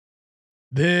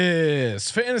This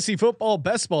fantasy football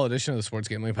best ball edition of the Sports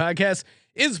Gambling Podcast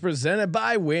is presented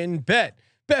by WynnBET.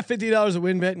 Bet $50 at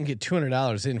WynnBET and get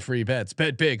 $200 in free bets.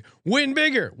 Bet big, win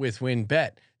bigger with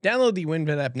WynnBET. Download the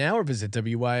WynnBET app now or visit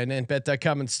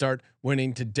wynnbet.com and start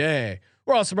winning today.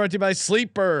 We're also brought to you by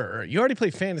Sleeper. You already play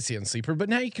fantasy on Sleeper, but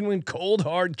now you can win cold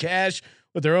hard cash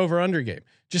with their over/under game.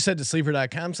 Just head to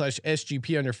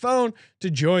sleeper.com/SGP on your phone to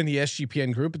join the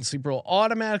SGPN group, and Sleeper will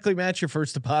automatically match your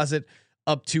first deposit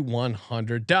up to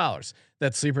 $100.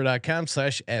 That's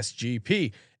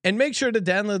sleeper.com/SGP. And make sure to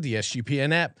download the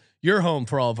SGPN app, your home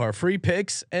for all of our free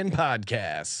picks and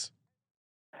podcasts.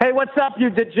 Hey, what's up,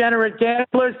 you degenerate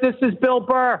gamblers? This is Bill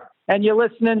Burr, and you're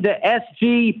listening to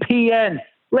SGPN.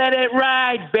 Let it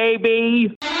ride,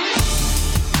 baby.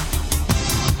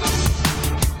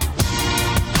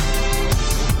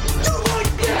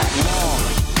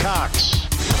 Cox.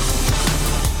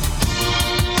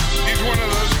 He's one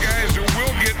of those guys who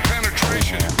will get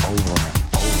penetration. Over.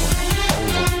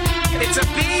 It's a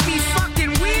baby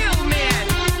fucking wheel, man.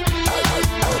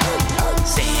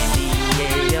 San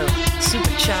Diego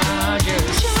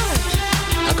Superchargers.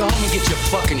 Now go home and get your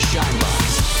fucking shine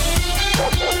box.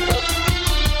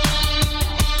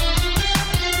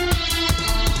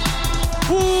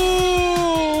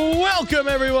 Ooh, welcome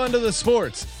everyone to the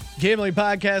Sports Gambling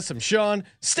Podcast. I'm Sean,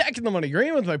 stacking the money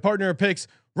green with my partner of picks,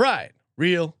 Ryan,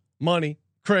 Real Money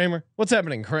Kramer. What's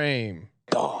happening, Kramer?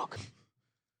 Dog.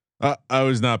 I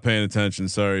was not paying attention.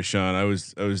 Sorry, Sean. I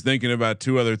was thinking about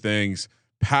two other things.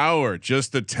 Power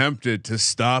just attempted to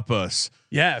stop us.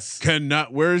 Yes.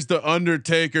 Cannot. Where's the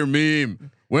Undertaker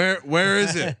meme? Where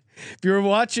is it? If you were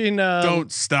watching Don't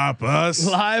stop us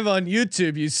live on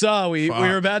YouTube, you saw we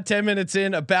were about 10 minutes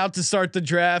in, about to start the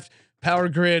draft. Power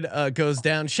Grid goes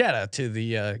down. Shout out to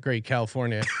the great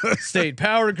California State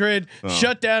Power Grid.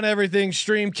 Shut down everything.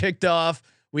 Stream kicked off.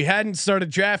 We hadn't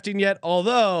started drafting yet,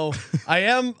 although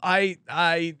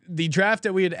the draft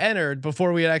that we had entered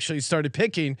before we had actually started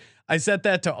picking, I set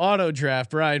that to auto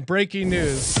draft. Ryan, breaking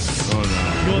news. Oh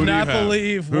no! You will not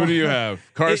believe. Who do you have?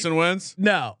 Carson Wentz?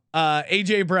 No,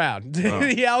 AJ Brown.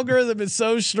 The algorithm is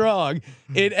so strong.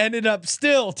 It ended up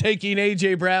still taking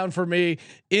AJ Brown for me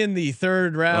in the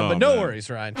third round. But no worries,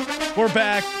 Ryan. We're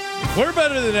back. We're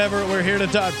better than ever. We're here to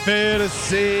talk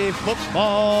fantasy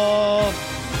football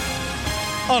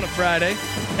on a Friday.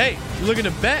 Hey, you're looking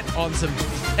to bet on some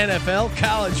NFL,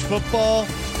 college football,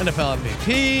 NFL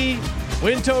MVP,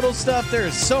 win total stuff. There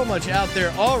is so much out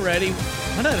there already.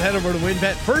 Why not head over to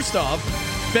WynnBET? First off,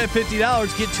 bet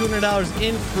 $50, get $200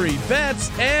 in free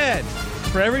bets. And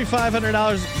for every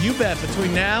 $500 you bet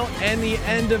between now and the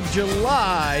end of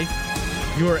July,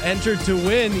 you are entered to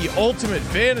win the ultimate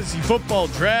fantasy football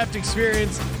draft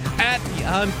experience at the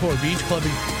Encore Beach Club,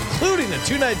 including a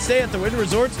 2-night stay at the Wynn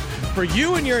Resorts for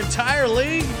you and your entire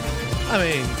league. I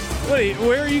mean,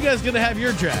 where are you guys going to have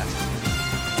your draft?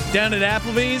 Down at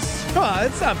Applebee's? Come on,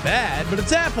 it's not bad, but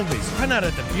it's Applebee's. Why not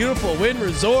at the beautiful Wynn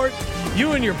Resort?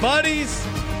 You and your buddies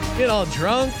get all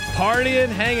drunk, partying,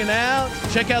 hanging out.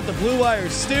 Check out the Blue Wire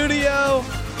studio.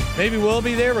 Maybe we'll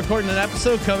be there recording an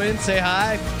episode. Come in, say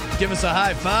hi, give us a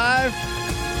high five.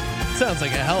 Sounds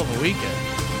like a hell of a weekend.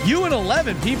 You and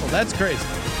 11 people, that's crazy.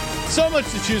 So much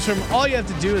to choose from. All you have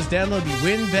to do is download the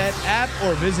WynnBET app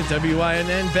or visit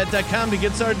wynnbet.com to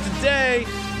get started today.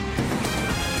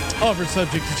 Offer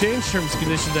subject to change. Terms and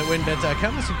conditions at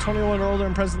wynnbet.com. Must be 21 or older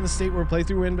and present in the state where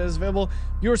playthrough WynnBET is available.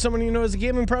 If you or someone you know has a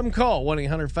gambling problem, call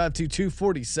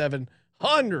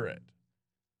 1-800-522-4700.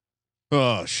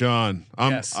 Oh, Sean.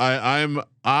 Yes. I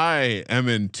am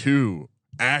in 2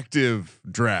 active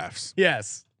drafts.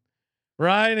 Yes.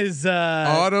 Ryan is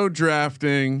auto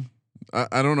drafting.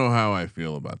 I don't know how I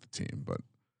feel about the team, but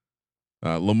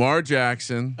Lamar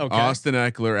Jackson, Austin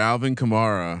Eckler, Alvin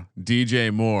Kamara,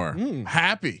 DJ Moore,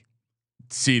 happy.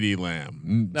 CD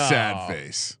Lamb, sad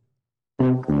face.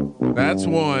 That's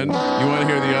one. You want to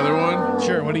hear the other one?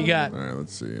 Sure. What do you got? All right,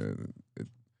 let's see.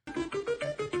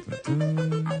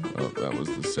 That was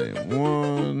the same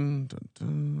one.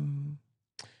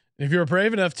 If you're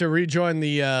brave enough to rejoin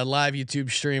the live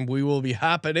YouTube stream, we will be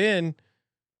hopping in.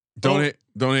 Don't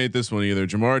hate this one either.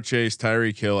 Jamar Chase,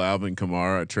 Tyreek Hill, Alvin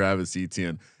Kamara, Travis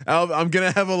Etienne. I'm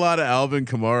gonna have a lot of Alvin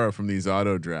Kamara from these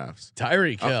auto drafts.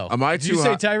 Tyreek Hill. Did you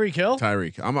say Tyreek Hill?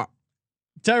 Tyreek.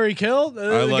 Tyreek Hill,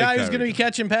 the like guy who's Tyreek going to be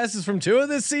catching passes from Tua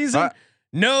this season.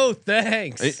 No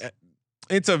thanks.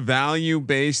 It's a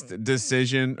value-based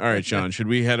decision. All right, Sean, should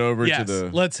we head over to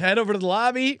the? Let's head over to the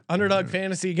lobby. Underdog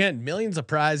Fantasy again, millions of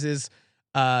prizes.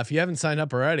 If you haven't signed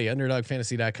up already,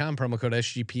 underdogfantasy.com, promo code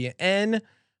SGPN.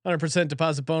 100%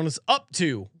 deposit bonus up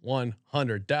to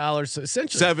 $100. So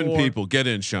essentially 7 people get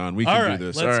in, Sean. We can do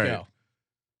this. Let's go.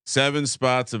 7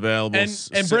 spots available.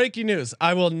 And breaking news: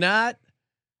 I will not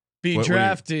be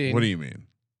drafting. What do you mean?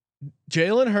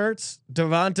 Jalen Hurts,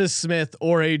 Devonta Smith,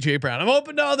 or AJ Brown. I'm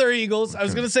open to other Eagles. I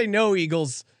was going to say no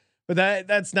Eagles, but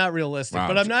that's not realistic. Wow.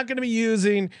 But I'm not going to be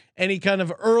using any kind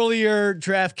of earlier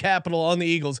draft capital on the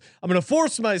Eagles. I'm going to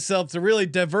force myself to really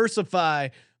diversify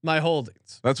my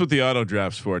holdings. That's what the auto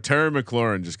draft's for. Terry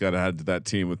McLaurin just got to add to that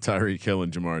team with Tyreek Hill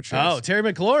and Jamar Chase. Oh, Terry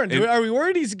McLaurin. Are we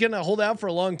worried he's going to hold out for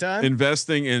a long time?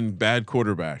 Investing in bad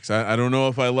quarterbacks. I don't know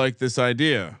if I like this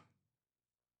idea.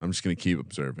 I'm just going to keep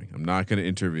observing. I'm not going to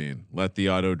intervene. Let the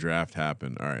auto draft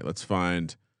happen. All right, let's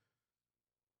find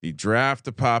the draft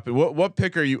to pop. What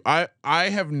pick are you? I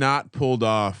have not pulled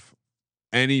off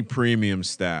any premium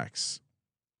stacks.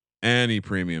 I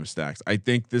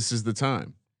think this is the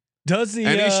time. Does the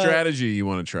any strategy you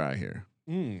want to try here?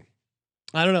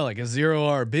 I don't know, like a 0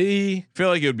 RB. I feel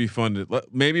like it would be fun to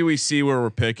maybe we see where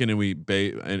we're picking and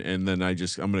and then I'm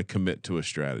going to commit to a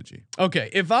strategy. Okay,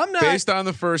 if I'm not based on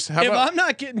the first, I'm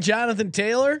not getting Jonathan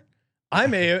Taylor, I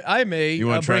may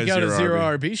break out a 0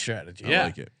 RB strategy. Yeah, I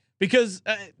like it because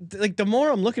like the more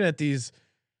I'm looking at these,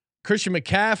 Christian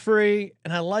McCaffrey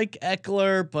and I like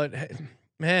Eckler, but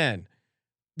man,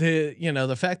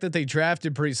 the fact that they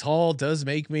drafted Breece Hall does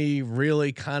make me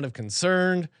really kind of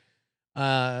concerned.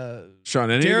 Sean,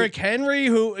 Derrick Henry,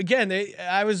 who again,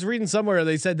 I was reading somewhere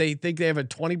they said they think they have a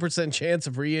 20% chance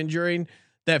of re-injuring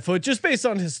that foot just based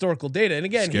on historical data. And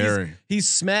again, he's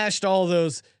smashed all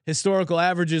those historical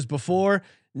averages before.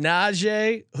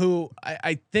 Najee, who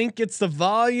I think it's the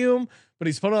volume, but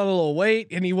he's put on a little weight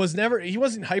and he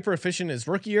wasn't hyper efficient his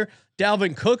rookie year.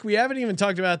 Dalvin Cook, we haven't even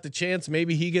talked about the chance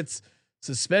maybe he gets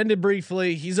suspended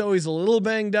briefly. He's always a little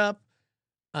banged up.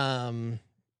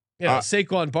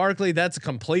 Saquon Barkley, that's a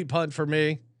complete punt for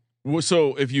me.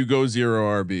 So if you go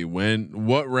 0 RB,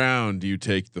 what round do you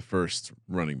take the first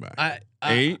running back?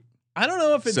 8? I don't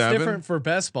know if it's 7? different for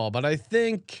best ball, but I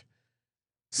think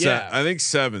I think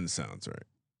 7 sounds right.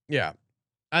 Yeah.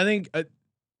 I think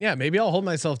maybe I'll hold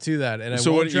myself to that and I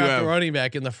won't draft a running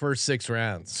back in the first 6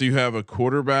 rounds. So you have a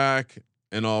quarterback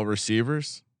and all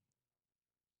receivers?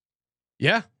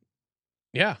 Yeah.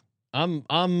 Yeah.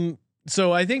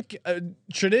 So I think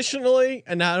traditionally,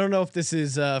 and I don't know if this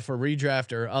is for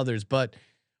redraft or others, but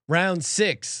round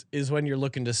 6 is when you're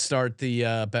looking to start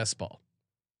the best ball.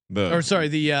 The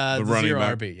 0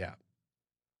 RB. Yeah.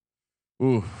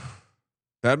 Ooh,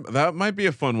 that might be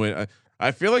a fun way.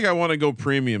 I feel like I want to go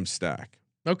premium stack.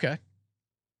 Okay.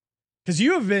 Because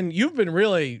you've been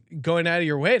really going out of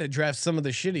your way to draft some of the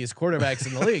shittiest quarterbacks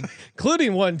in the league,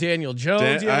 including one Daniel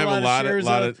Jones. I have a lot of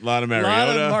Mariota, lot of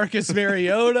Marcus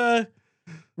Mariota.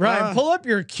 Ryan, pull up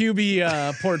your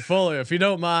QB portfolio if you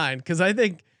don't mind, because I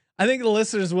think the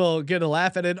listeners will get a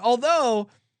laugh at it. Although,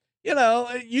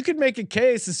 you could make a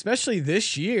case, especially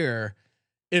this year.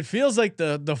 It feels like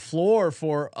the floor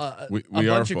for a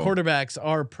bunch of quarterbacks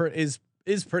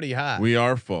is pretty high. We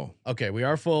are full. Okay, we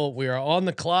are full. We are on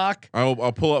the clock.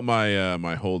 I'll pull up my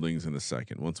my holdings in a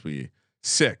second. Once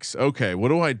 6. Okay, what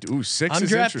do I do? 6 I'm is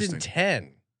drafting interesting.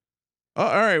 10. All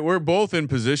right, we're both in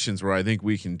positions where I think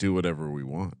we can do whatever we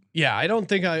want. Yeah, I don't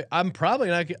think I'm probably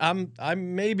not.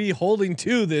 I'm maybe holding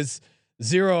to this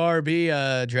 0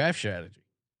 RB draft strategy.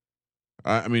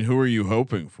 I mean, who are you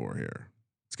hoping for here?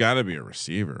 It's got to be a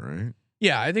receiver, right?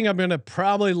 Yeah, I think I'm going to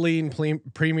probably lean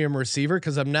premium receiver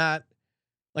because I'm not.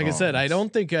 Like I said, I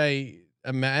don't think I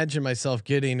imagine myself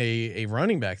getting a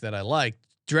running back that I like.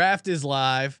 Draft is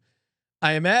live.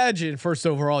 I imagine first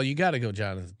overall, you got to go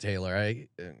Jonathan Taylor. You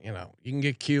can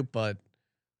get cute, but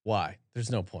why?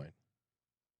 There's no point.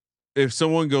 If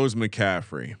someone goes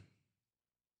McCaffrey,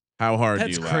 how hard do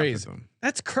you laugh at them?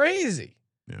 That's crazy.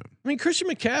 Yeah. I mean, Christian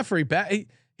McCaffrey,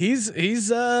 he's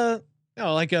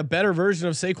like a better version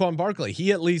of Saquon Barkley.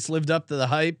 He at least lived up to the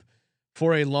hype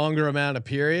for a longer amount of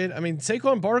period. I mean,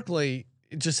 Saquon Barkley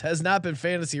just has not been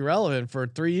fantasy relevant for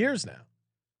 3 years now.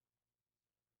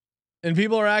 And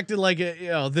people are acting like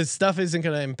this stuff isn't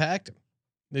going to impact him.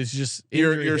 It's just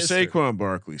your Saquon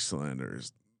Barkley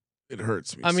slanders. It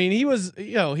hurts me. I mean, he was,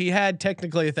 he had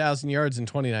technically 1,000 yards in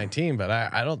 2019, but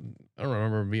I don't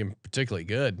remember him being particularly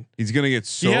good. He's going to get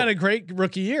He had a great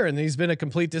rookie year, and he's been a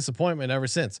complete disappointment ever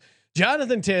since.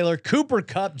 Jonathan Taylor, Cooper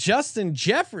Kupp, Justin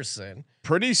Jefferson.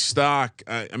 Pretty stock.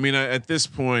 I mean, at this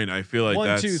point, I feel like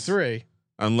 1, 2, 3.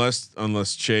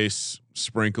 Unless Chase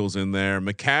sprinkles in there,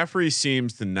 McCaffrey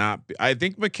seems to not be. I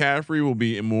think McCaffrey will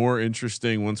be more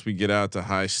interesting once we get out to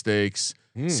high stakes,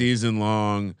 season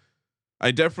long.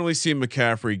 I definitely see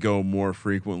McCaffrey go more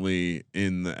frequently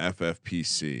in the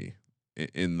FFPC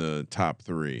in the top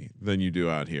 3 than you do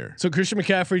out here. So Christian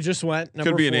McCaffrey just went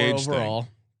number 4 overall.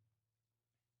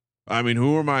 I mean,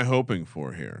 who am I hoping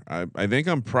for here? I think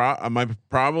am I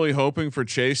probably hoping for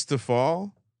Chase to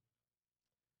fall?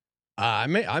 I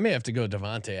may have to go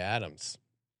Davante Adams.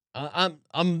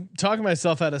 I'm talking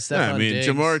myself out of Stephon Diggs.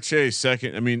 Jamar Chase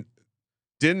second. I mean,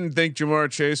 didn't think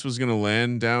Jamar Chase was going to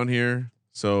land down here,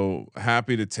 so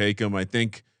happy to take him. I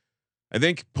think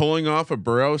pulling off a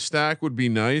Burrow stack would be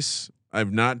nice.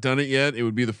 I've not done it yet. It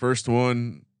would be the first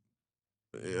one.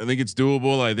 I think it's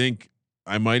doable. I think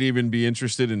I might even be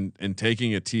interested in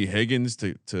taking a T Higgins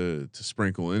to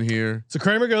sprinkle in here. So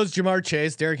Kramer goes Jamar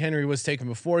Chase. Derrick Henry was taken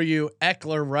before you.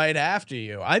 Eckler right after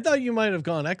you. I thought you might have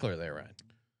gone Eckler there, Ryan.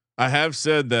 I have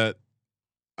said that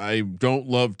I don't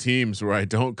love teams where I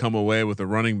don't come away with a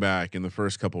running back in the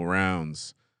first couple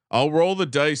rounds. I'll roll the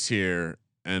dice here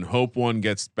and hope one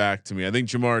gets back to me. I think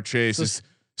Jamar Chase is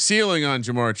ceiling on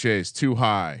Jamar Chase too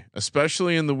high,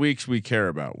 especially in the weeks we care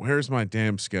about. Where's my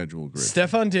damn schedule grid?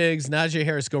 Stephon Diggs, Najee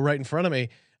Harris go right in front of me.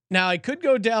 Now I could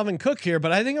go Dalvin Cook here,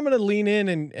 but I think I'm going to lean in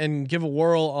and give a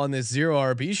whirl on this zero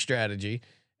RB strategy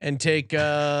and take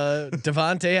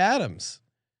Davante Adams.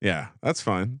 Yeah, that's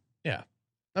fine. Yeah.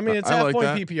 I mean, it's half point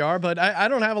PPR, but I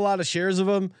don't have a lot of shares of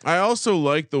them. I also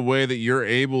like the way that you're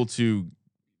able to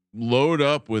load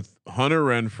up with Hunter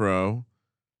Renfrow,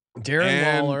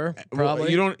 Darren Waller.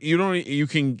 Probably you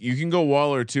can go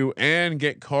Waller too and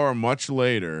get Carr much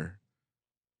later.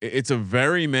 It's a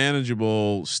very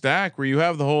manageable stack where you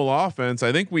have the whole offense.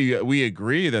 I think we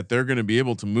agree that they're going to be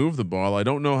able to move the ball. I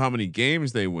don't know how many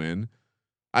games they win.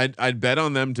 I'd bet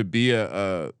on them to be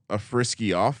a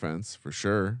frisky offense for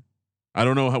sure. I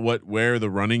don't know where the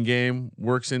running game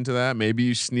works into that. Maybe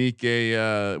you sneak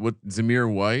a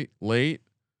Zamir White late.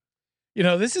 You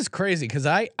know, this is crazy because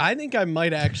I think I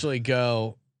might actually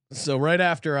go. So right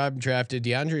after I'm drafted,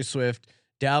 DeAndre Swift,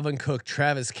 Dalvin Cook,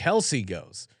 Travis Kelce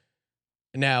goes.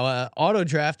 Now auto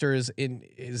drafter is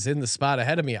in the spot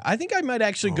ahead of me. I think I might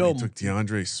actually go. He took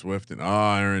DeAndre Swift and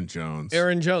Aaron Jones.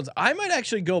 I might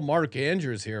actually go Mark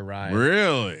Andrews here, Ryan.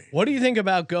 Really? What do you think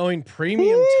about going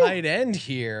premium tight end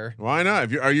here? Why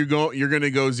not? You're going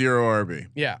to go zero RB.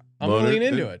 Yeah, I'm going to lean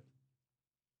into it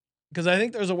because I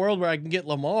think there's a world where I can get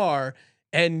Lamar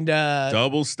and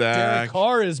double stack. Derek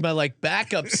Carr is my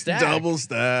backup stack. Double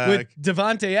stack with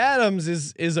Davante Adams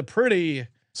is a pretty.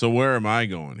 So where am I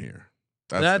going here?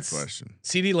 That's the question.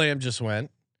 CeeDee Lamb just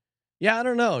went. Yeah, I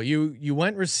don't know. You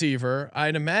went receiver.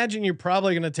 I'd imagine you're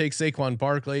probably going to take Saquon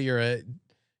Barkley. You're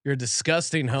a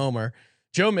disgusting homer.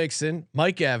 Joe Mixon,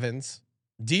 Mike Evans,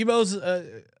 Debo's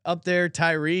up there.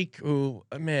 Tyreek, who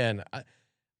man,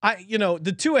 I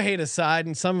the Tua hate aside,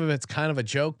 and some of it's kind of a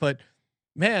joke, but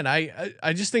man,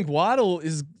 I just think Waddle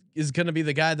is going to be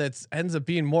the guy that ends up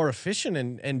being more efficient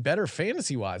and better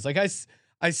fantasy wise. Like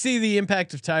I see the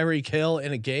impact of Tyreek Hill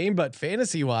in a game, but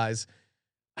fantasy wise,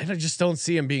 I just don't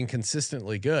see him being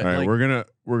consistently good. All right, like, we're gonna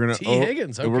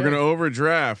Higgins. Okay. We're gonna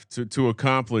overdraft to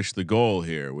accomplish the goal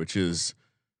here, which is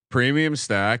premium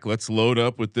stack. Let's load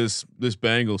up with this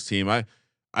Bengals team.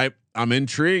 I'm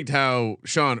intrigued how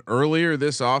Sean earlier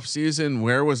this offseason,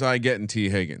 where was I getting T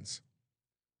Higgins?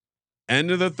 End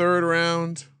of the third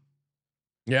round.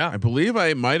 Yeah, I believe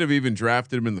I might have even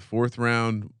drafted him in the fourth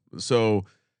round. So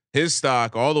his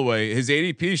stock all the way, his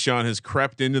ADP, Sean, has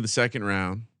crept into the second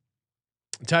round.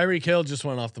 Tyreek Hill just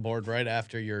went off the board right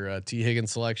after your T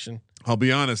Higgins selection. I'll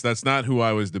be honest, that's not who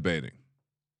I was debating.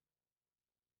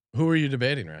 Who were you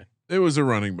debating, Ryan? It was a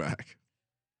running back.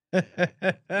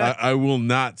 I will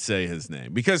not say his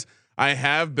name because I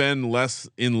have been less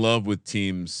in love with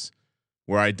teams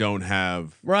where I don't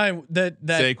have Ryan that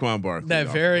Saquon Barkley. That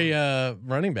very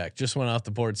running back just went off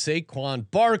the board. Saquon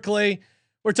Barkley.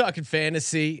 We're talking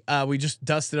fantasy. We just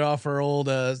dusted off our old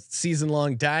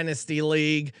season-long dynasty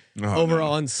league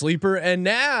on Sleeper, and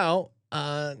now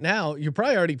you're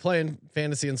probably already playing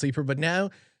fantasy and Sleeper, but now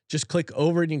just click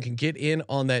over and you can get in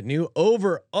on that new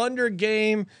over/under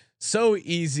game. So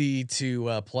easy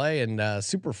to play and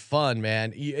super fun,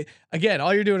 man. Again,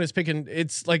 all you're doing is picking.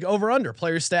 It's like over/under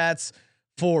player stats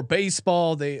for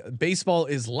baseball. Baseball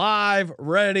is live,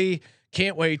 ready.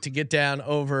 Can't wait to get down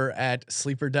over at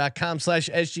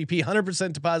sleeper.com/SGP.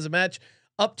 100% deposit match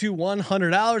up to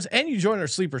 $100, and you join our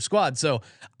Sleeper squad. So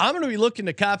I'm going to be looking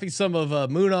to copy some of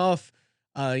Moonoff,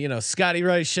 Scotty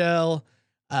Reichel,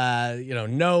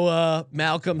 Noah,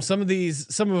 Malcolm, some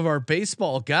of our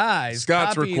baseball guys.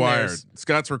 Scott's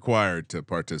required to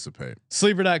participate.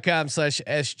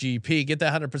 Sleeper.com/SGP. Get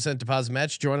that 100% deposit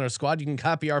match. Join our squad. You can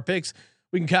copy our picks.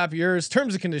 We can copy yours.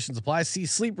 Terms and conditions apply. See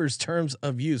Sleeper's terms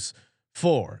of use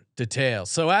for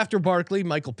details. So after Barkley,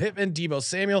 Michael Pittman, Deebo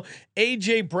Samuel,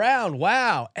 AJ Brown.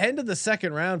 Wow. End of the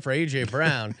second round for AJ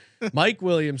Brown. Mike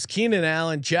Williams, Keenan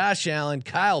Allen, Josh Allen,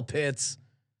 Kyle Pitts.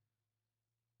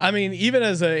 I mean, even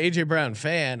as a AJ Brown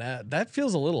fan, that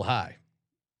feels a little high.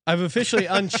 I've officially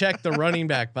unchecked the running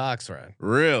back box, Ryan.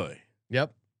 Really?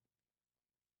 Yep.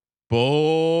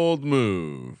 Bold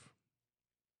move.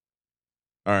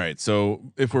 All right.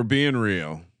 So if we're being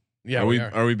real, Yeah,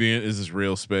 are we being? Is this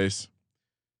real space?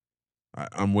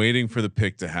 I'm waiting for the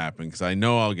pick to happen because I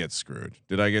know I'll get screwed.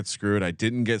 Did I get screwed? I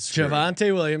didn't get screwed.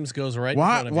 Javonte Williams goes right. Why?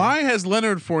 In front of Why has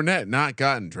Leonard Fournette not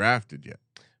gotten drafted yet?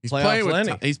 He's playing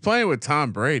with. He's playing with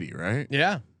Tom Brady, right?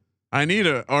 Yeah. I need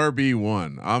a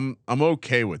RB1. I'm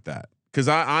okay with that because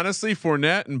I honestly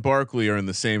Fournette and Barkley are in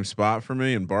the same spot for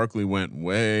me, and Barkley went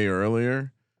way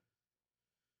earlier.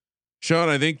 Sean,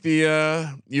 I think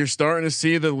you're starting to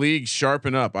see the league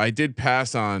sharpen up. I did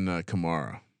pass on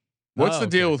Kamara. What's the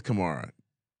deal with Kamara?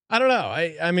 I don't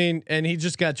know. I mean, and he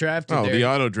just got drafted. Oh, the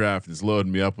auto draft is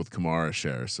loading me up with Kamara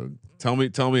shares. So tell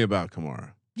me about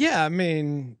Kamara. Yeah, I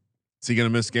mean, is he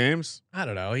gonna miss games? I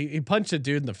don't know. He punched a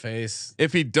dude in the face.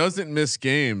 If he doesn't miss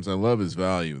games, I love his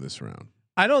value this round.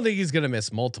 I don't think he's gonna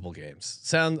miss multiple games.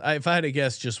 If I had to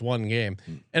guess, just one game.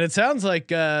 And it sounds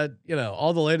like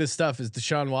all the latest stuff is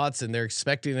Deshaun Watson. They're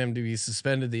expecting him to be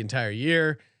suspended the entire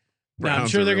year. Now, I'm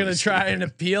sure they're gonna try and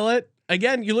appeal it.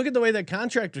 Again, you look at the way that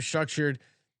contract was structured.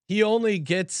 He only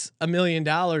gets $1 million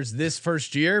this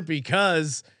first year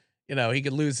because he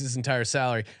could lose his entire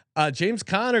salary. James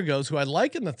Conner goes, who I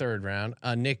like in the third round.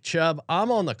 Nick Chubb. I'm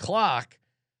on the clock.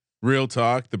 Real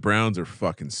talk. The Browns are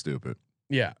fucking stupid.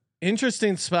 Yeah.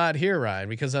 Interesting spot here, Ryan,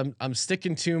 because I'm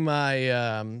sticking to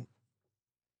my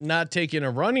not taking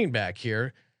a running back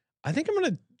here. I think I'm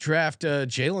going to draft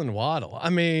Jalen Waddle. I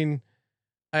mean,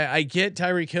 I get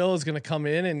Tyreek Hill is going to come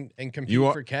in and compete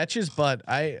for catches, but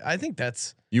I think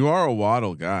you are a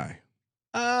Waddle guy.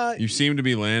 You seem to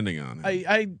be landing on it.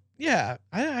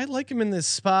 I like him in this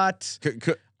spot.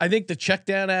 I think the check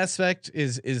down aspect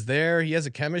is there. He has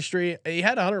a chemistry. He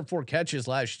had 104 catches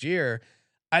last year.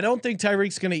 I don't think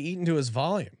Tyreek's going to eat into his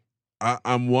volume.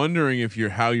 I'm wondering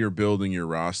how you're building your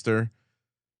roster,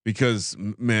 because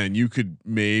man, you could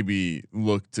maybe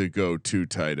look to go 2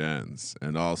 tight ends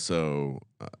and also,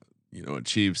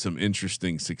 achieve some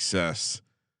interesting success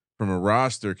from a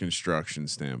roster construction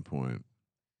standpoint.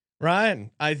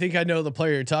 Ryan, I think I know the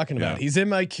player you're talking about. He's in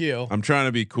my queue. I'm trying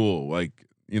to be cool.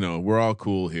 We're all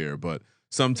cool here, but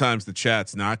sometimes the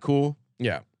chat's not cool.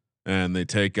 Yeah. And they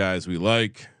take guys we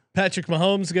like. Patrick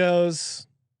Mahomes goes.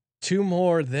 2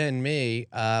 more than me.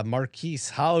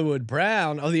 Marquise Hollywood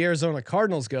Brown of the Arizona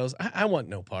Cardinals goes. I want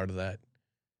no part of that.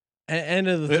 End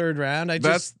of the third round.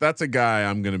 That's a guy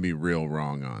I'm going to be real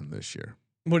wrong on this year.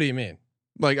 What do you mean?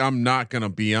 Like, I'm not going to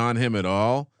be on him at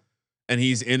all. And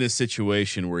he's in a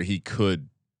situation where he could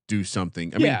do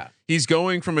something. I mean, he's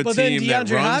going from a team that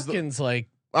runs. Hopkins,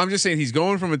 I'm just saying he's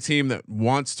going from a team that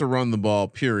wants to run the ball,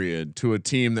 period, to a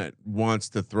team that wants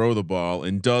to throw the ball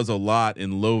and does a lot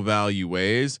in low value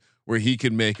ways where he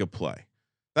can make a play.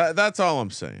 That's all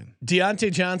I'm saying.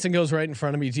 Deontay Johnson goes right in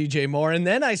front of me, DJ Moore, and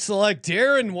then I select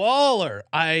Darren Waller.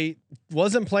 I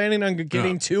wasn't planning on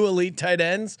getting 2 elite tight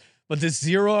ends, but this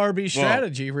 0 RB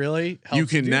strategy really helps. You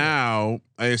can now.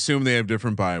 I assume they have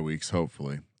different bye weeks.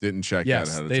 Hopefully, didn't check that ahead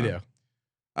of time. They do.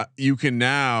 You can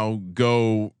now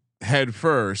go head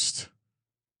first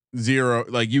 0.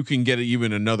 Like, you can get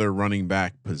even another running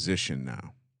back position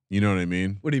now. You know what I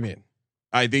mean? What do you mean?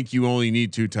 I think you only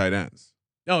need 2 tight ends.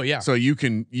 Oh yeah. So you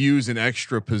can use an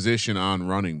extra position on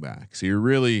running back. So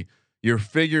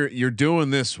you're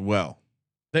doing this well.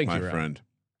 Thank you, my friend.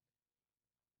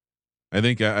 I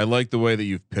think I like the way that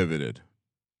you've pivoted.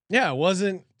 Yeah, it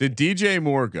wasn't. Did DJ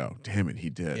Moore go? Damn it, he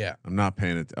did. Yeah. I'm not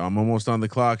paying it. I'm almost on the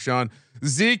clock, Sean.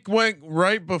 Zeke went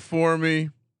right before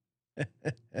me.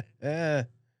 Where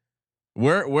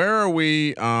are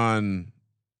we on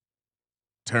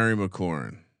Terry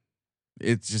McLaurin?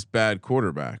 It's just bad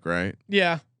quarterback, right?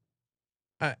 Yeah.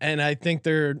 And I think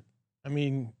you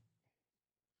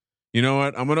know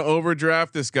what? I'm going to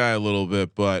overdraft this guy a little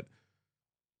bit, but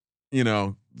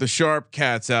the sharp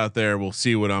cats out there will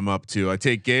see what I'm up to. I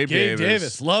take Gabe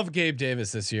Davis. Love Gabe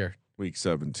Davis this year. Week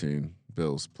 17,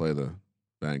 Bills play the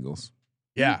Bengals.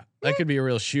 Yeah, that could be a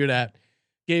real shootout.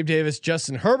 Gabe Davis,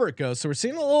 Justin Herbert goes. So we're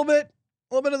seeing a little bit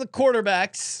of the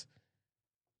quarterbacks.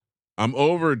 I'm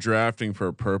overdrafting for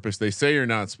a purpose. They say you're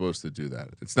not supposed to do that.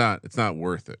 It's not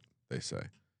worth it. They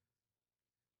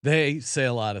say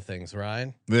a lot of things,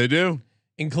 Ryan. They do,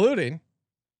 including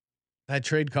that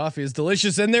trade coffee is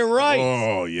delicious, and they're right.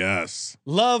 Oh yes,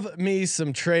 love me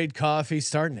some trade coffee.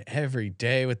 Starting every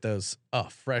day with those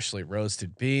freshly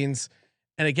roasted beans,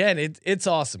 and again, it's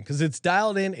awesome because it's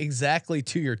dialed in exactly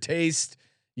to your taste.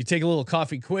 You take a little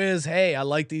coffee quiz. Hey, I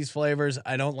like these flavors.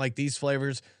 I don't like these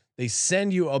flavors. They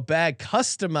send you a bag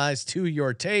customized to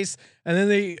your taste, and then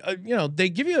they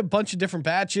give you a bunch of different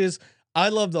batches. I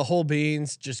love the whole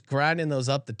beans, just grinding those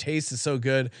up. The taste is so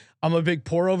good. I'm a big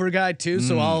pour over guy too,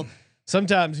 so I'll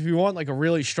sometimes, if you want like a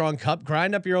really strong cup,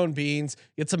 grind up your own beans,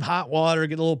 get some hot water,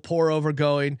 get a little pour over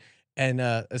going, and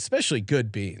especially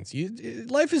good beans.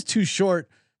 Life is too short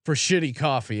for shitty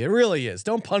coffee. It really is.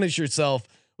 Don't punish yourself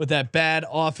with that bad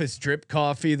office drip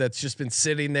coffee that's just been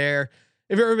sitting there.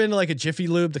 If you've ever been to like a Jiffy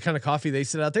Lube, the kind of coffee they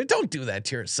sit out there, don't do that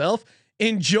to yourself.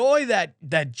 Enjoy that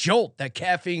jolt that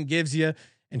caffeine gives you,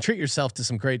 and treat yourself to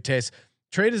some great taste.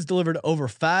 Trade has delivered over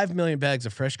 5 million bags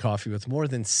of fresh coffee with more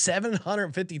than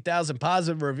 750,000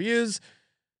 positive reviews.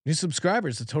 New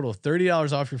subscribers, a total of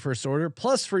 $30 off your first order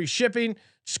plus free shipping.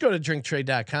 Just go to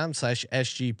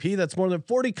drinktrade.com/SGP. That's more than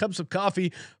 40 cups of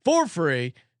coffee for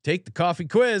free. Take the coffee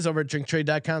quiz over at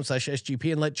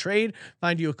drinktrade.com/SGP and let Trade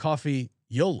find you a coffee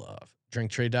you'll love.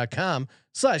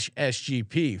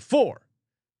 Drinktrade.com/SGP for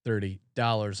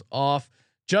 $30 off.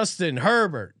 Justin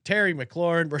Herbert, Terry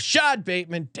McLaurin, Rashad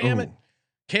Bateman, damn it,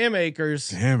 Cam Akers,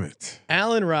 damn it,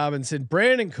 Allen Robinson,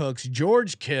 Brandon Cooks,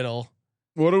 George Kittle.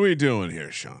 What are we doing here,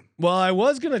 Sean? Well, I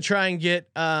was gonna try and get.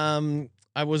 I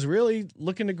was really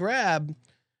looking to grab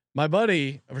my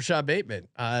buddy Rashad Bateman.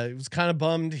 I was kind of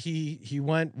bummed he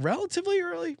went relatively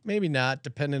early, maybe not,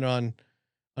 depending on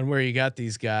where you got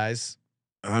these guys.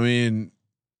 I mean,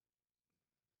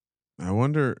 I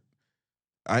wonder.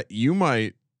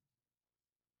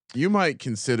 You might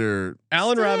consider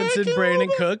Allen Robinson, Brandon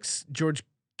Cooks, George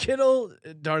Kittle,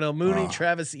 Darnell Mooney,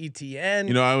 Travis Etienne.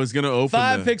 You know, I was gonna open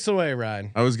 5 picks away,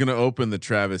 Ryan. I was gonna open the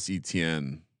Travis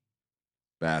Etienne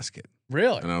basket.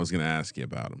 Really? And I was gonna ask you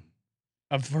about him.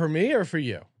 For me or for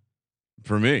you?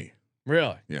 For me.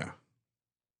 Really? Yeah.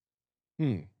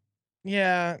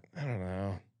 Yeah, I don't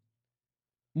know.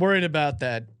 I'm worried about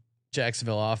that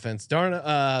Jacksonville offense.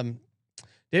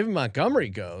 David Montgomery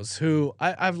goes, who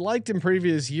I've liked in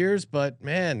previous years, but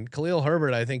man, Khalil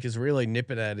Herbert, I think, is really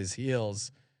nipping at his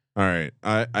heels. All right.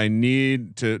 I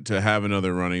need to have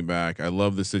another running back. I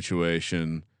love the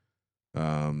situation.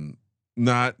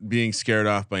 Not being scared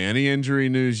off by any injury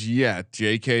news yet.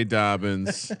 J.K.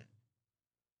 Dobbins.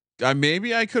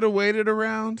 Maybe I could have waited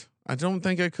around. I don't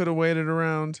think I could have waited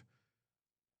around.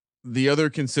 The other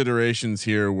considerations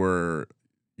here were,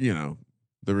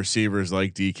 the receivers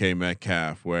like DK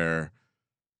Metcalf, where,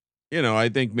 I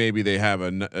think maybe they have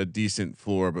a decent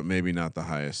floor, but maybe not the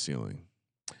highest ceiling.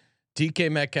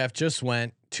 DK Metcalf just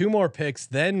went 2 more picks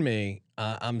than me.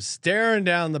 I'm staring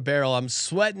down the barrel. I'm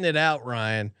sweating it out,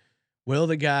 Ryan. Will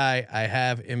the guy I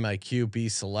have in my queue be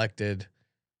selected?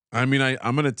 I mean,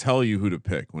 I'm going to tell you who to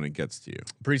pick when it gets to you.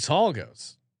 Breece Hall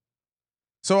goes.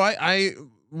 So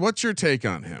what's your take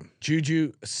on him?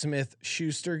 Juju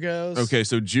Smith-Schuster goes. Okay,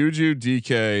 so Juju,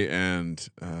 DK, and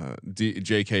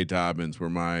J.K. Dobbins were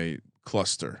my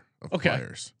cluster of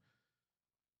players.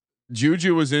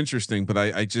 Juju was interesting, but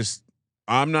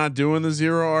I'm not doing the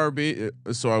 0 RB,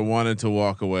 so I wanted to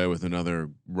walk away with another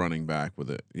running back with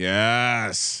it.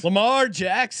 Yes, Lamar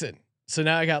Jackson. So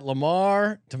now I got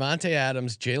Lamar, Devontae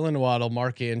Adams, Jalen Waddle,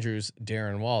 Mark Andrews,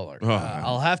 Darren Waller.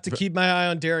 I'll have to keep my eye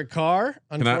on Derek Carr,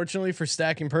 unfortunately, for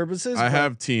stacking purposes. I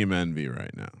have team envy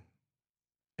right now,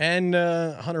 and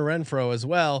Hunter Renfrow as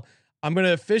well. I'm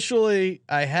gonna officially.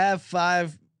 I have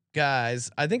 5 guys.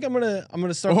 I think I'm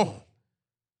gonna start.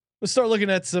 Let's start looking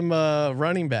at some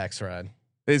running backs, Ryan.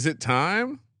 Is it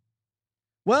time?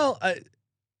 Well,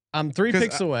 I'm 3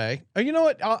 picks away. You know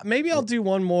what? Maybe I'll do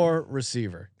one more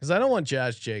receiver because I don't want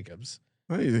Josh Jacobs.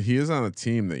 He is on a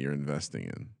team that you're investing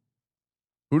in.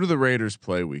 Who do the Raiders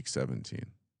play week 17?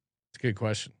 It's a good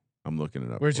question. I'm looking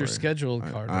it up. Where's your schedule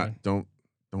card? Ryan? Don't.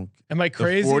 Am I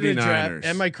crazy to draft?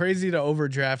 Am I crazy to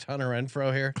overdraft Hunter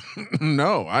Renfrow here?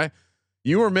 No,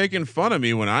 you were making fun of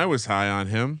me when I was high on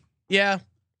him. Yeah.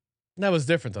 That was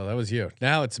different though. That was you.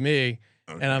 Now it's me,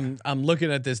 and I'm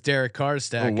looking at this Derek Carr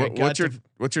stack.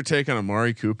 What's your take on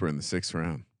Amari Cooper in the 6th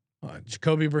round?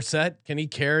 Jacoby Brissett, can he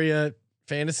carry a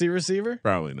fantasy receiver?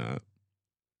 Probably not.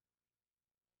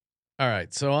 All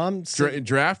right, so I'm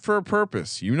draft for a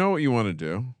purpose. You know what you want to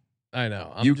do. I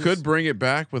know. You could bring it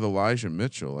back with Elijah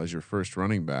Mitchell as your first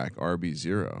running back,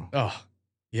 RB0. Oh,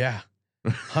 yeah,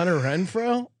 Hunter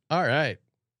Renfrow. All right.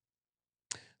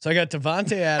 So I got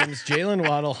Devontae Adams, Jalen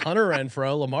Waddle, Hunter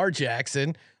Renfrow, Lamar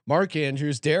Jackson, Mark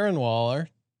Andrews, Darren Waller.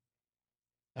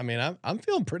 I mean, I'm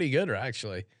feeling pretty good,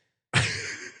 actually.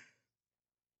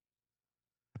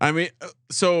 I mean,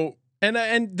 so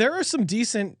and there are some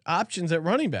decent options at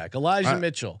running back: Elijah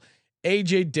Mitchell,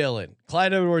 AJ Dillon,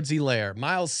 Clyde Edwards-Helaire,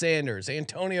 Miles Sanders,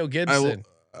 Antonio Gibson.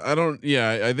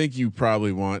 I think you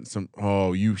probably want some.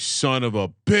 Oh, you son of a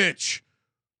bitch!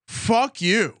 Fuck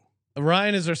you.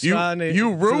 Ryan is responding.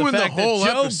 You ruined the whole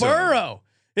Joe episode. Burrow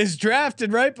is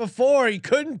drafted right before he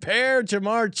couldn't pair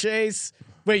Jamar Chase.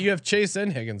 Wait, you have Chase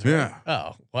and Higgins, right? Yeah.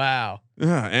 Oh, wow.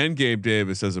 Yeah, and Gabe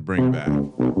Davis as a bring back.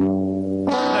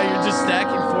 Oh, you're just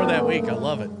stacking for that week. I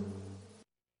love it.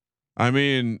 I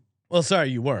mean, Well, sorry,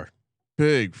 you were.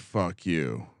 big fuck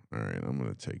you. All right, I'm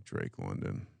gonna take Drake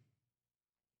London.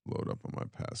 Load up on my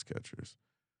pass catchers.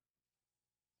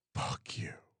 Fuck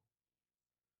you.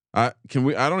 I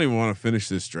don't even want to finish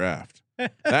this draft. If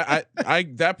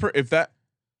that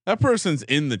person's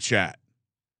in the chat.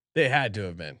 They had to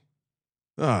have been.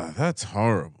 That's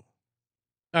horrible.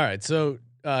 All right, so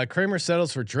Kramer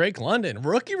settles for Drake London,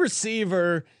 rookie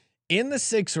receiver in the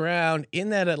 6th round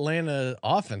in that Atlanta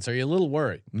offense. Are you a little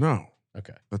worried? No.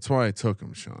 Okay. That's why I took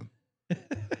him, Sean.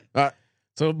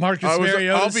 So Marcus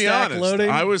Mariota, I'll be stack honest. loading.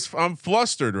 I'm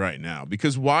flustered right now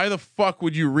because why the fuck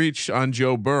would you reach on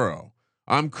Joe Burrow?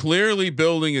 I'm clearly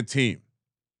building a team.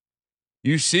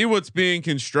 You see what's being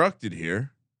constructed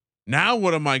here. Now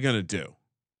what am I going to do?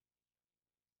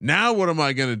 Now what am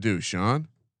I going to do, Sean?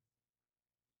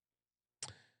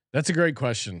 That's a great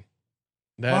question.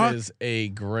 That is a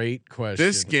great question.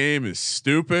 This game is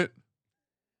stupid.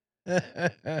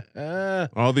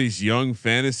 All these young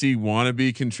fantasy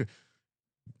wannabe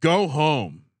go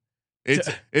home. It's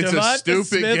Devonta a stupid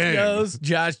Smith game. goes,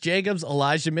 Josh Jacobs,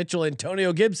 Elijah Mitchell,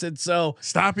 Antonio Gibson. So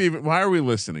Stop even. Why are we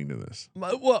listening to this?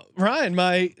 well,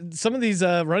 Ryan, some of these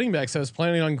running backs I was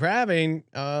planning on grabbing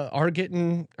are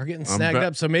getting snagged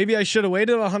up. So maybe I should have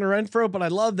waited on Hunter Renfrow, but I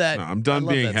love that. No, I'm done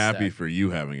being happy stack. for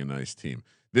you having a nice team.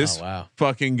 This wow.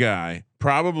 fucking guy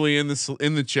probably in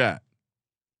the chat.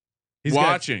 He's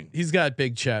watching. He's got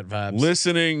big chat vibes.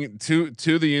 Listening to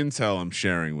the intel I'm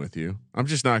sharing with you. I'm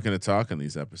just not going to talk on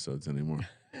these episodes anymore.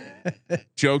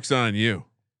 Joke's on you.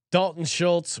 Dalton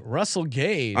Schultz, Russell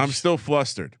Gage. I'm still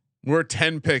flustered. We're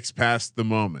 10 picks past the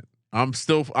moment. I'm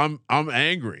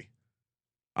angry.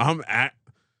 I'm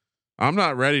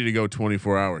not ready to go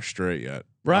 24 hours straight yet.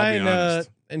 Ryan,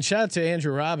 and shout out to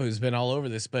Andrew Robb, who's been all over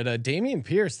this, but Dameon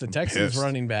Pierce, the Texans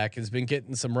running back, has been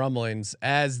getting some rumblings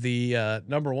as the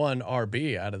number 1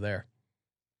 RB out of there.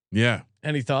 Yeah.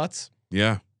 Any thoughts?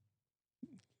 Yeah.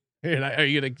 Are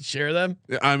you going to share them?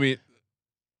 I mean,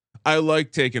 I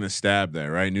like taking a stab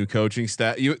there, right? New coaching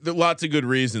staff. There lots of good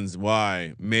reasons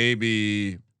why.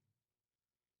 Maybe,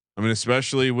 I mean,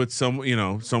 especially with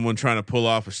someone trying to pull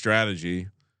off a strategy.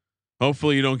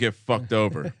 Hopefully you don't get fucked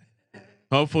over.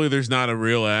 Hopefully there's not a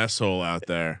real asshole out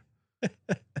there.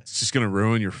 It's just going to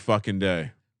ruin your fucking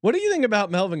day. What do you think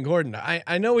about Melvin Gordon?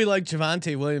 I know we like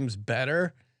Javonte Williams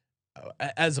better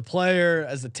as a player,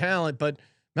 as a talent, but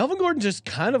Melvin Gordon just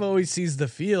kind of always sees the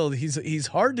field. He's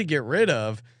hard to get rid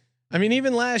of. I mean,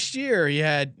 even last year he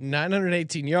had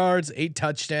 918 yards, 8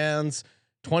 touchdowns,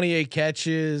 28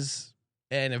 catches.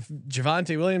 And if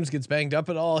Javonte Williams gets banged up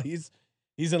at all, he's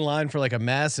in line for like a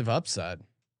massive upside.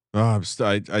 Oh,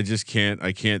 I just can't.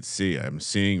 I can't see. I'm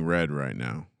seeing red right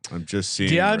now. I'm just seeing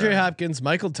DeAndre red. Hopkins,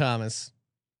 Michael Thomas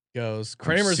goes.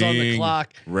 Kramer's on the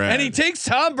clock, red. and he takes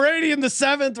Tom Brady in the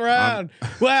 7th round.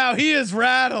 Wow, he is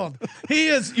rattled.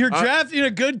 You're drafting a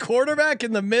good quarterback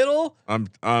in the middle. Well,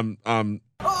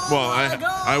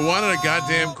 I wanted a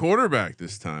goddamn quarterback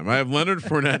this time. I have Leonard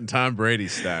Fournette and Tom Brady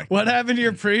stacked. What happened to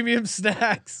your premium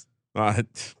stacks?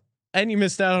 And you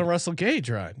missed out on Russell Gage,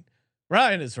 Ryan.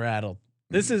 Ryan is rattled.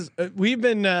 This is we've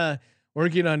been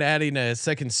working on adding a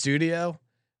second studio,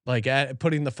 like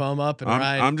putting the foam up. And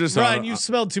Ryan, you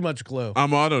smelled too much glue.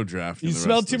 I'm auto drafting. You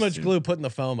smelled too much glue putting the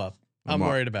foam up. I'm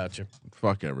worried about you.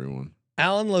 Fuck everyone.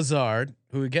 Alan Lazard,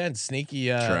 who again sneaky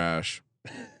trash.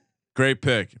 Great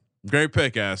pick,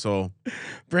 asshole.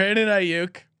 Brandon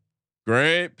Ayuk,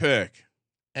 great pick.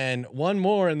 And one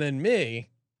more, and then me.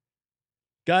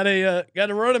 Got a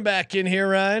running back in here,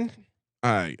 Ryan.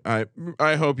 I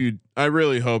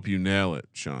really hope you nail it,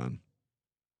 Sean.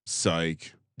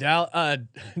 Psych.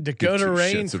 Dakota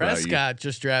Rain Prescott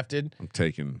just drafted. I'm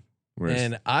taking.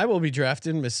 And I will be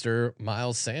drafting Mr.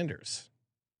 Miles Sanders.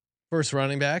 First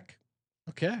running back.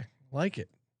 Okay. Like it.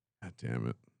 God damn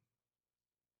it.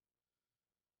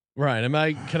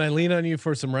 Ryan, can I lean on you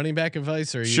for some running back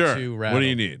advice, or are you too rattled? What do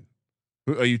you need?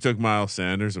 You took Miles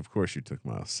Sanders. Of course you took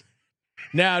Miles.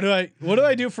 Now, what do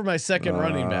I do for my second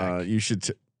running back? You should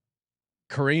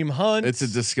Kareem Hunt. It's a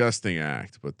disgusting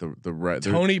act, but the right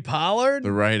Tony Pollard.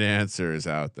 The right answer is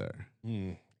out there.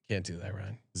 Can't do that,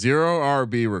 Ryan. 0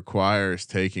 RB requires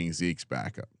taking Zeke's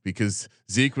backup because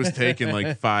Zeke was taken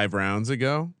like 5 rounds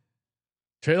ago.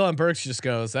 Treylon Burks just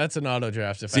goes, that's an auto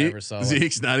draft if I ever saw one.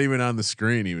 Zeke's not even on the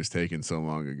screen. He was taken so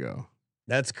long ago.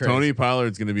 That's crazy. Tony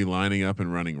Pollard's going to be lining up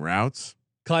and running routes.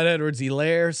 Clyde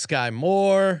Edwards-Helaire, Sky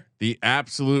Moore. The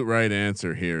absolute right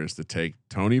answer here is to take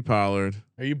Tony Pollard.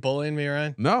 Are you bullying me,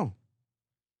 Ryan? No,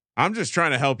 I'm just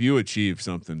trying to help you achieve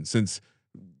something. Since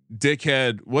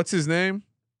dickhead, what's his name?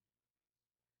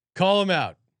 Call him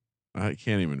out. I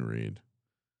can't even read.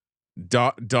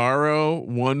 Daro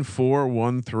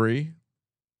 1413.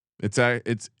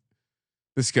 It's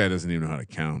this guy doesn't even know how to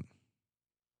count.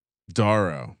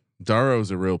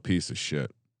 Daro's a real piece of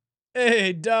shit.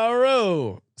 Hey,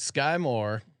 Daro. Sky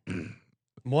Moore.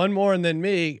 One more than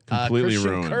me. Completely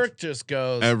Christian ruined. Kirk just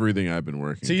goes. Everything I've been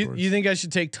working. So towards. you think I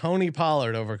should take Tony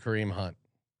Pollard over Kareem Hunt?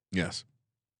 Yes.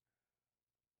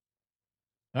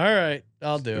 All right,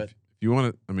 I'll do it. If you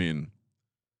want to, I mean,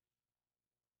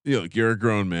 look, you're a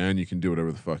grown man. You can do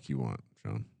whatever the fuck you want,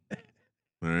 Sean.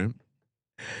 All right.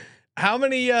 How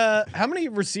many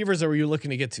receivers are you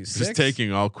looking to get to? 6? Just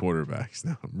taking all quarterbacks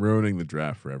now. I'm ruining the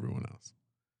draft for everyone else.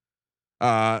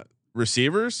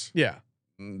 Receivers. Yeah.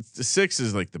 The 6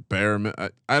 is like the bare.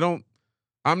 I'm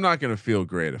not gonna feel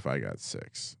great if I got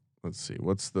 6. Let's see.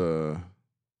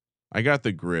 I got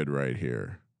the grid right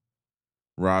here.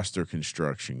 Roster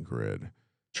construction grid.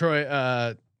 Troy,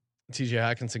 TJ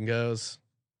Hawkinson goes.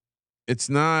 It's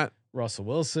not Russell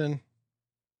Wilson.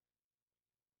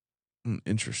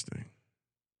 Interesting.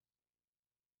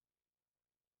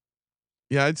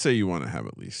 Yeah, I'd say you want to have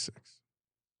at least 6.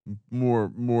 More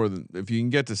than if you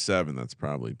can get to 7, that's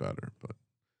probably better. But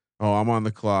I'm on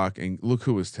the clock, and look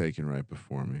who was taken right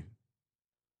before me.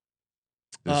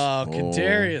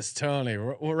 Kadarius Toney,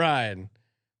 Ryan.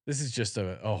 This is just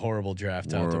a horrible draft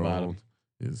top to bottom.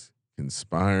 Is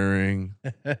conspiring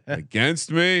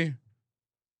against me.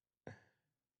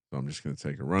 So I'm just gonna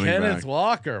take a running Kenneth back.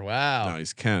 Walker. Wow. No,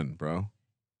 he's Ken, bro.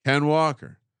 Ken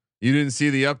Walker. You didn't see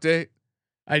the update?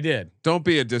 I did. Don't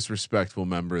be a disrespectful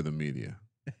member of the media.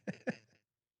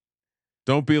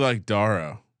 Don't be like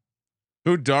Daro.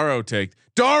 Who'd Daro take?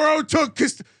 Daro took.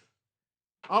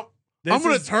 I'm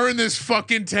gonna turn this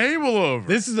fucking table over.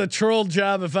 This is a troll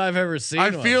job if I've ever seen.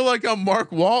 I feel like I'm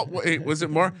Mark Wait, was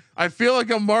it Mark? I feel like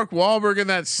I'm Mark Wahlberg in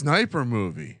that Sniper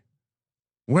movie.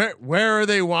 Where are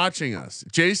they watching us?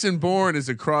 Jason Bourne is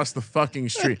across the fucking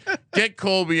street. Get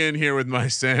Colby in here with my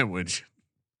sandwich.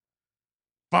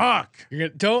 Fuck.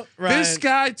 Don't. Ryan. This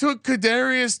guy took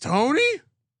Kadarius Toney.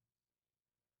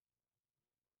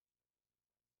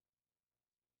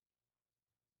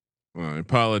 Well, I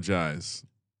apologize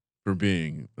for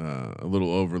being a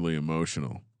little overly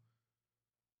emotional.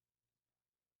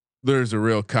 There's a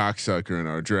real cocksucker in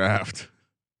our draft.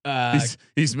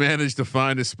 He's managed to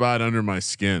find a spot under my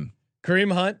skin.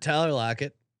 Kareem Hunt, Tyler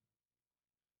Lockett.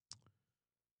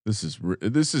 This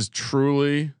is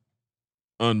truly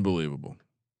unbelievable.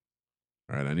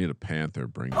 All right, I need a Panther.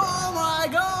 Bring. Oh my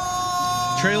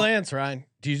God! Trey Lance, Ryan.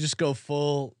 Do you just go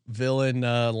full villain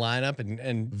lineup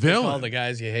and villain? all the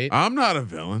guys you hate? I'm not a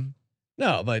villain.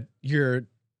 No, but you're.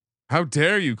 How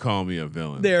dare you call me a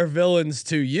villain? They're villains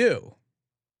to you.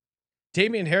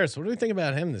 Damian Harris. What do we think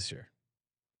about him this year?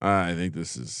 I think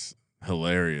this is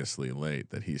hilariously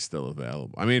late that he's still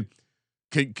available. I mean,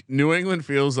 New England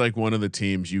feels like one of the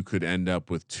teams you could end up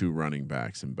with 2 running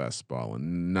backs in best ball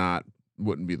and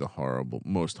wouldn't be the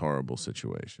most horrible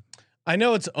situation. I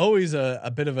know it's always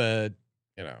a bit of a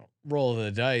roll of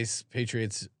the dice,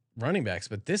 Patriots running backs,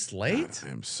 but this late,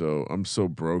 God, I'm so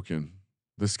broken.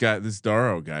 This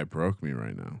Daro guy broke me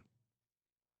right now.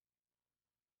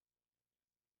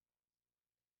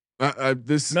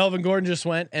 This Melvin Gordon just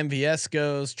went. MVS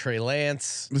goes. Trey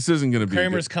Lance. This isn't going to be.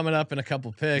 Kramer's coming up in a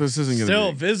couple picks. This isn't going to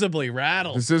still visibly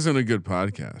rattled. This isn't a good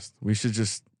podcast. We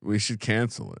should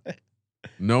cancel it.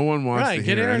 No one wants to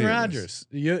hear get Aaron any Rodgers.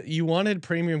 You wanted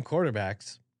premium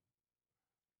quarterbacks.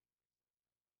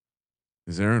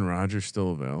 Is Aaron Rodgers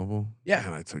still available? Yeah.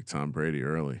 Man, I took Tom Brady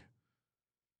early.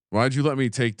 Why'd you let me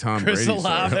take Tom Chris Brady?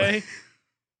 Olave.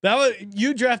 That was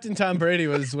you drafting Tom Brady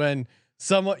was when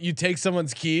you take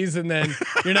someone's keys and then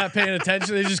you're not paying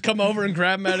attention. They just come over and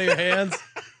grab them out of your hands,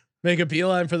 make a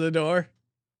beeline for the door.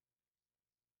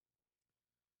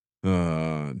 Who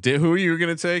are you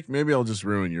going to take? Maybe I'll just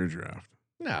ruin your draft.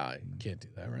 No, you can't do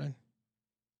that, right?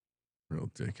 Real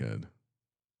dickhead.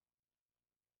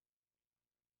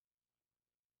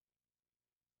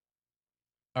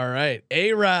 All right,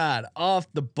 A-Rod off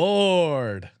the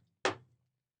board.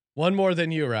 One more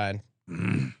than you, Ryan.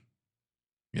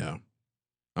 Yeah,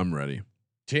 I'm ready.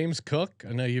 James Cook.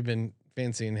 I know you've been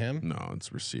fancying him. No,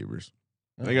 it's receivers.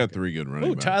 Oh, I got 3 good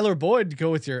running backs. Tyler Boyd.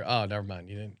 Go with your. Oh, never mind.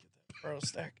 You didn't get that pro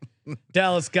stack.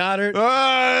 Dallas Goedert.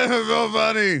 Ah, so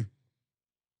funny.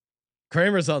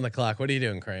 Kramer's on the clock. What are you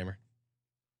doing, Kramer?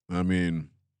 I mean,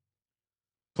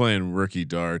 playing rookie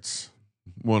darts.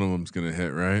 One of them's gonna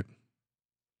hit, right?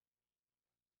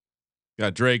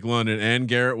 Got Drake London and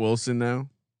Garrett Wilson now.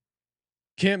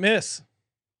 Can't miss.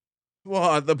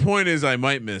 Well, the point is, I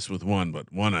might miss with one,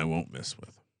 but one I won't miss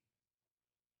with.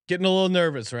 Getting a little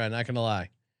nervous, right? Not gonna lie.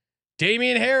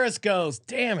 Damian Harris goes.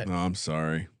 Damn it. No, I'm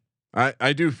sorry.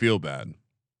 I do feel bad.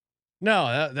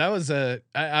 No, that was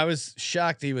I was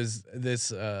shocked he was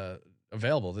this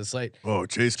available this late. Oh,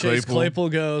 Chase Claypool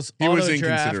goes. He was in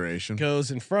draft consideration.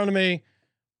 Goes in front of me.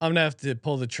 I'm gonna have to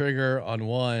pull the trigger on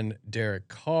one Derek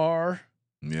Carr.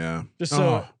 Yeah.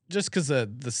 Just because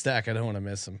of the stack, I don't want to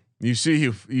miss him. You see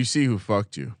who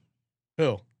fucked you.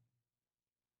 Who?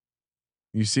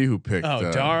 You see who picked.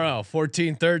 Daro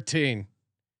 14-13.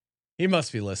 He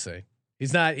must be listening.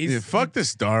 He's not. Fuck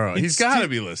this Daro. He's got to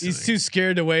be listening. He's too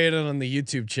scared to weigh in on the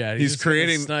YouTube chat. He's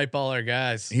creating snipe all our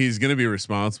guys. He's going to be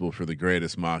responsible for the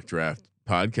greatest mock draft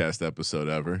podcast episode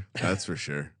ever. That's for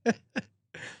sure.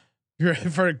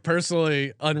 For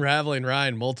personally unraveling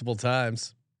Ryan multiple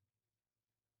times.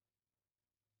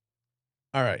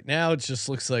 All right, now it just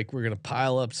looks like we're gonna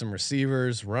pile up some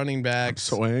receivers, running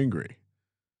backs. I'm so angry.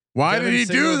 Why did he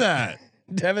do that?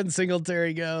 Devin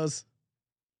Singletary goes.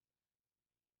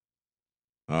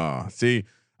 Oh, see,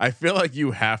 I feel like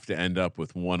you have to end up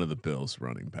with one of the Bills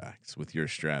running backs with your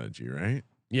strategy, right?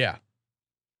 Yeah.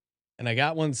 And I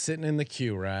got one sitting in the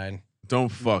queue, Ryan. Don't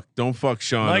fuck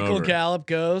Sean. Michael over. Gallup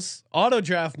goes. Auto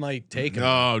draft might take him.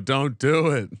 No, don't do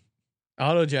it.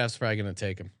 Auto draft's probably gonna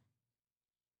take him.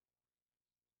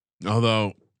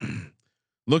 Although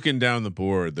looking down the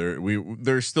board,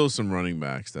 there's still some running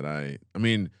backs that I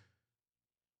mean,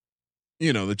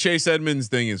 you know, the Chase Edmonds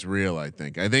thing is real. I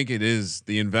think it is.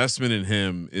 The investment in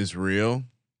him is real.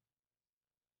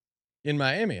 In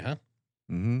Miami, huh?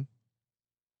 Mm-hmm.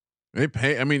 They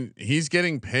pay. I mean, he's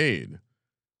getting paid.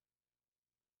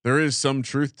 There is some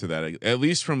truth to that, at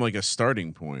least from like a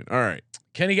starting point. All right.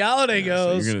 Kenny Galladay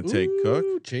goes. So you're gonna take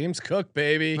Cook, James Cook,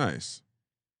 baby. Nice.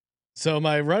 So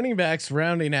my running backs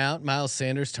rounding out: Miles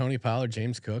Sanders, Tony Pollard,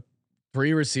 James Cook.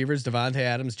 3 receivers: Devontae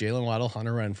Adams, Jalen Waddle,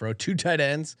 Hunter Renfrow. 2 tight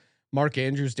ends: Mark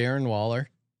Andrews, Darren Waller,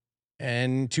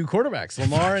 and 2 quarterbacks: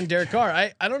 Lamar and Derek Carr.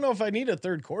 I don't know if I need a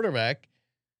third quarterback.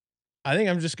 I think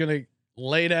I'm just gonna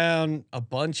lay down a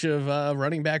bunch of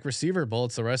running back receiver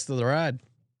bullets the rest of the ride.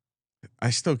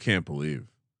 I still can't believe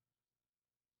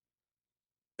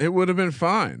it would have been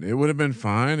fine. It would have been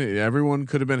fine. Everyone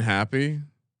could have been happy.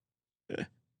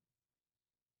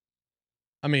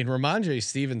 I mean, Ramondre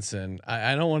Stevenson,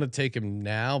 I don't want to take him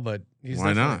now, but he's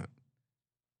why not?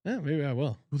 Yeah, maybe I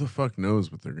will. Who the fuck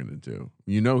knows what they're gonna do?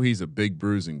 You know, he's a big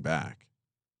bruising back.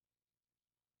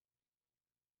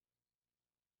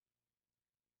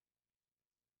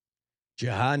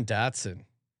 Jahan Dotson,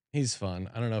 he's fun.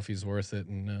 I don't know if he's worth it.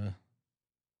 And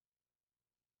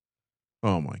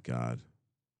oh my god.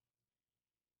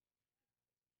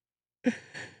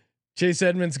 Chase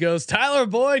Edmonds goes. Tyler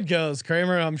Boyd goes.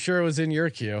 Kramer, I'm sure it was in your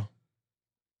queue.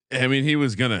 I mean, he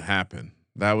was gonna happen.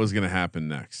 That was gonna happen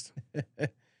next.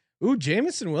 Ooh,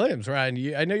 Jamison Williams,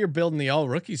 Ryan. I know you're building the all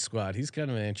rookie squad. He's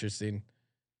kind of an interesting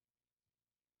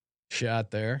shot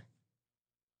there.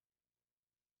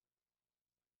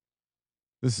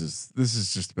 This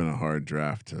has just been a hard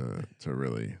draft to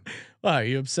really. Why are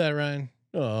you upset, Ryan?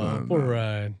 Oh, poor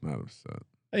Ryan. Not upset.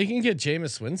 You can get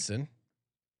Jameis Winston.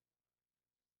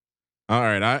 All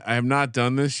right, I have not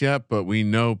done this yet, but we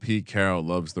know Pete Carroll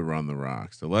loves to run the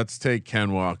rock. So let's take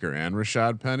Ken Walker and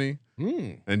Rashad Penny,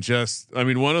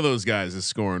 and one of those guys is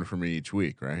scoring for me each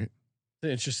week, right? It's an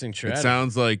interesting strategy. It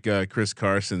sounds like Chris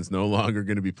Carson's no longer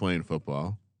going to be playing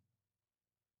football.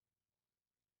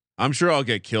 I'm sure I'll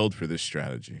get killed for this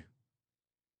strategy.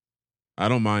 I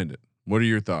don't mind it. What are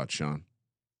your thoughts, Sean?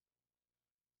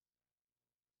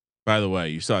 By the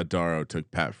way, you saw Daro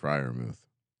took Pat Freiermuth.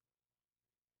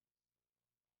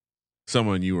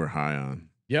 Someone you were high on.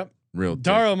 Yep. Real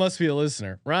Daro must be a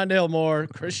listener. Rondale Moore,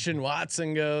 Christian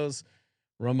Watson goes.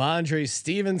 Ramondre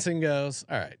Stevenson goes.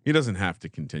 All right. He doesn't have to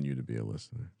continue to be a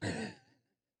listener.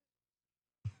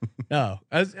 No,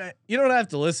 you don't have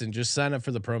to listen. Just sign up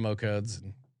for the promo codes.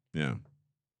 Yeah.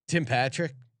 Tim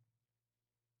Patrick.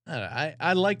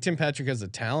 I like Tim Patrick as a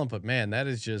talent, but man, that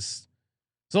is just.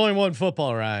 It's only one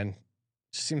football, Ryan.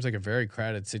 Just seems like a very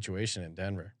crowded situation in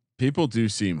Denver. People do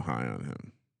seem high on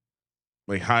him.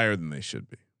 Like higher than they should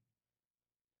be.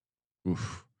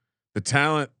 Oof. The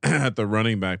talent at the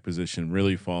running back position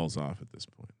really falls off at this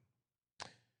point.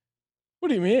 What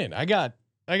do you mean? I got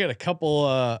a couple.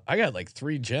 I got like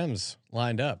 3 gems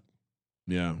lined up.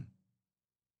 Yeah.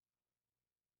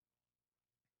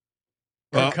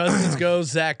 Kirk Cousins goes,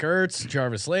 Zach Ertz,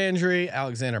 Jarvis Landry,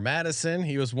 Alexander Madison.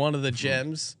 He was one of the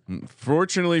gems.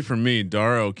 Fortunately for me,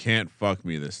 Daro can't fuck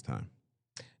me this time.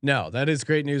 No, that is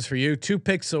great news for you. 2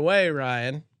 picks away,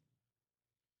 Ryan.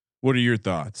 What are your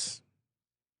thoughts?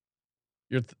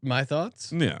 My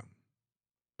thoughts? Yeah.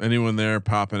 Anyone there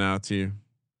popping out to you?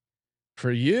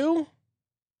 For you?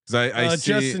 Because I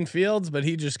see Justin Fields, but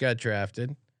he just got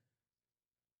drafted.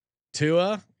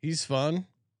 Tua, he's fun.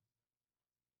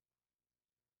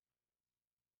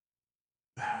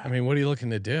 I mean, what are you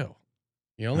looking to do?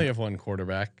 You only have one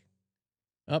quarterback.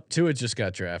 Tua just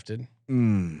got drafted.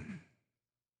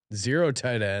 0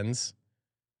 tight ends.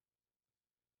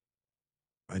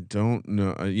 I don't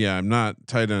know. Yeah, I'm not.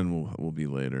 Tight end will be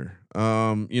later.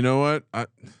 You know what?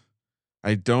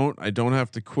 I don't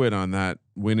have to quit on that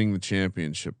winning the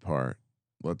championship part.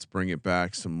 Let's bring it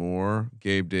back some more.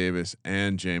 Gabe Davis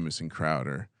and Jamison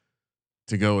Crowder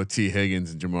to go with T.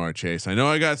 Higgins and Jamar Chase. I know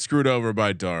I got screwed over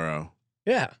by Daro.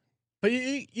 Yeah, but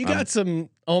you got some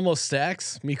almost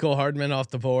stacks. Mecole Hardman off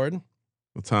the board.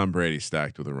 Well, Tom Brady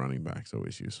stacked with a running back is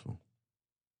always useful.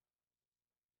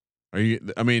 I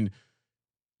mean,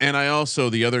 and I also,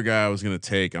 the other guy I was going to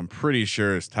take, I'm pretty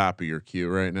sure is top of your queue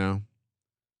right now.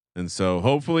 And so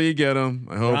hopefully you get him.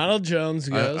 I hope Ronald Jones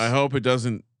goes. I hope it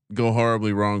doesn't go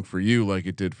horribly wrong for you like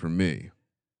it did for me.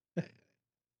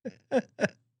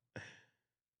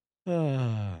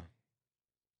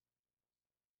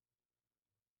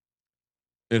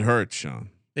 It hurts, Sean.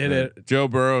 Joe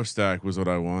Burrow stack was what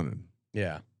I wanted.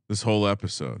 Yeah. This whole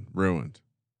episode ruined.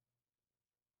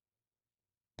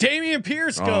 Dameon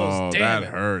Pierce goes. Oh, that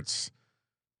hurts.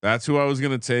 That's who I was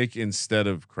going to take instead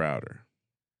of Crowder.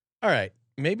 All right.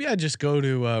 Maybe I just go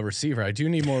to receiver. I do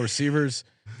need more receivers.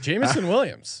 Jameson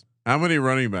Williams. How many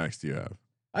running backs do you have?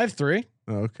 I have 3.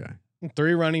 Oh, okay.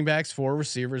 3 running backs, 4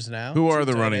 receivers now. Who are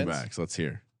the running backs? Let's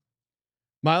hear.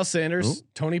 Miles Sanders,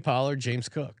 Tony Pollard, James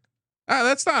Cook.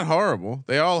 That's not horrible.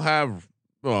 They all have.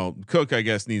 Well, Cook, I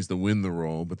guess, needs to win the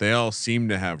role, but they all seem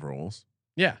to have roles.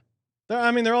 Yeah.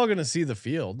 They're all going to see the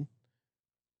field.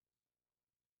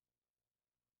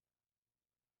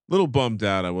 Little bummed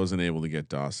out I wasn't able to get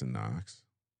Dawson Knox.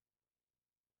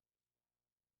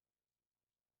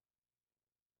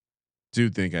 Do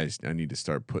think I need to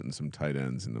start putting some tight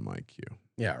ends into my queue.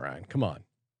 Yeah, Ryan, come on.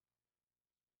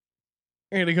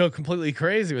 You're gonna go completely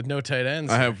crazy with no tight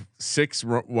ends. I have 6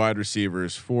 wide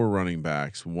receivers, 4 running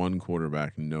backs, 1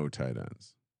 quarterback, no tight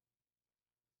ends.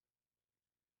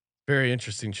 Very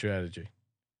interesting strategy.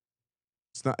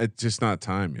 It's just not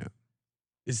time yet.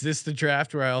 Is this the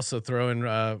draft where I also throw in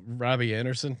Robbie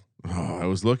Anderson? Oh, I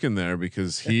was looking there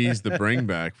because he's the bring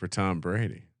back for Tom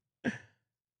Brady.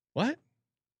 What?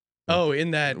 Oh,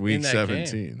 in that week in that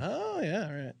 17. Game. Oh yeah,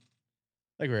 all right.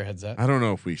 Like where your head's at. I don't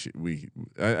know if we should.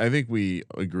 I think we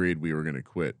agreed we were going to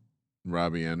quit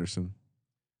Robbie Anderson.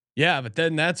 Yeah, but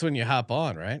then that's when you hop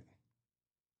on, right?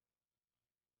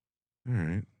 All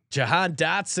right. Jahan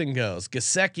Dotson goes.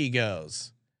 Gesicki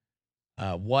goes.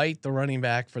 White, the running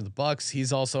back for the Bucks,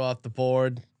 he's also off the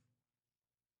board.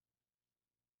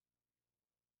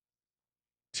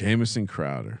 Jamison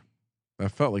Crowder.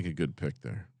 That felt like a good pick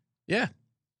there. Yeah.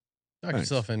 Talk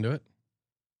yourself into it.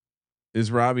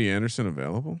 Is Robbie Anderson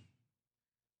available?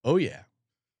 Oh yeah.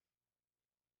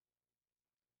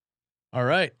 All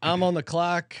right. I'm on the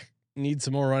clock. Need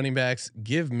some more running backs.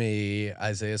 Give me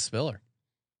Isaiah Spiller.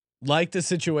 Like the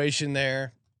situation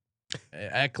there.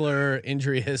 Eckler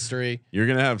injury history. You're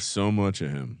going to have so much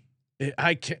of him.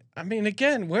 I can't, I mean,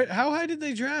 again, how high did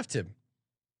they draft him?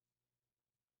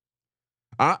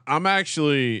 I'm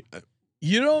actually,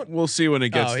 we'll see when it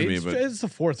gets to me, but it's the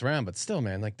 4th round, but still,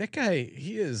 man, like that guy,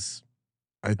 he is,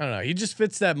 I don't know. He just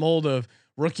fits that mold of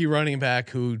rookie running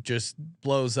back who just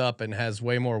blows up and has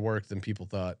way more work than people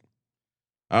thought.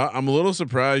 I'm a little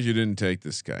surprised you didn't take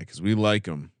this guy because we like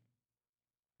him,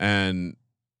 and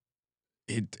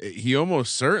he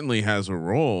almost certainly has a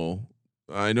role.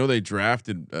 I know they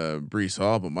drafted Breece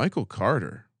Hall, but Michael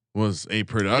Carter was a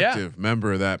productive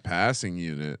member of that passing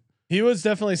unit. He was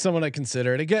definitely someone I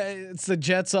considered. Again, it's the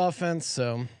Jets offense,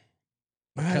 so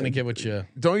kind of get what you.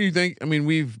 Don't you think? I mean,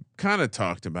 we've kind of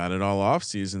talked about it all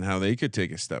offseason how they could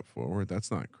take a step forward.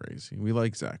 That's not crazy. We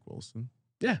like Zach Wilson.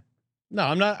 Yeah, no,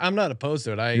 I'm not opposed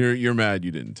to it. You're mad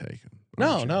you didn't take him.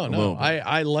 No.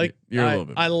 I like. You're a little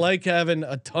bit. I like having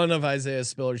a ton of Isaiah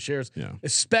Spiller shares,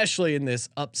 especially in this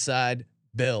upside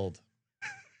build.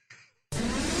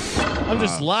 I'm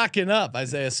just locking up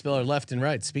Isaiah Spiller left and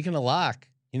right. Speaking of lock,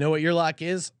 you know what your lock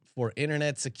is for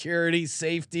internet security,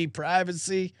 safety,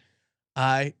 privacy?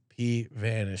 IP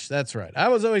Vanish. That's right. I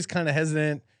was always kind of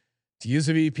hesitant to use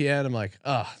a VPN. I'm like,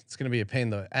 oh, it's gonna be a pain in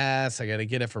the ass. I got to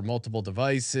get it for multiple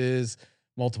devices,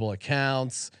 multiple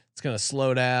accounts. It's gonna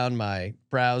slow down my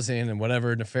browsing and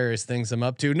whatever nefarious things I'm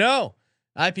up to. No,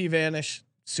 IPVanish,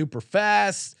 super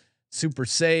fast, super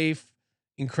safe,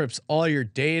 encrypts all your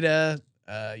data.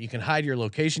 You can hide your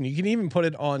location. You can even put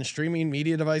it on streaming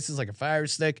media devices like a Fire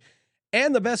Stick.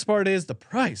 And the best part is the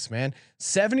price, man.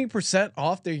 70%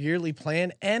 off their yearly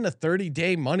plan and a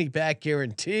 30-day money back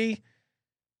guarantee.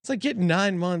 It's like getting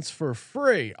 9 months for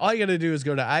free. All you got to do is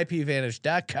go to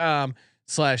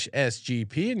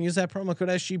ipvanish.com/SGP and use that promo code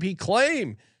SGP.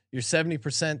 Claim your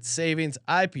 70% savings.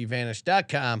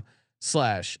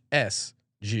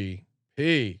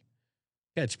 ipvanish.com/SGP.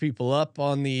 Catch people up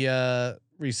on the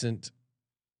recent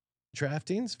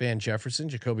draftings: Van Jefferson,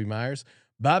 Jacoby Myers,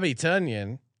 Bobby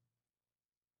Tunyon,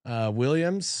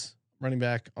 Williams, running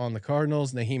back on the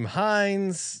Cardinals, Naheem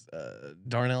Hines,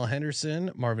 Darnell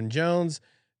Henderson, Marvin Jones,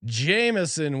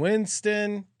 Jameson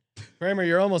Winston. Kramer,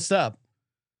 you're almost up.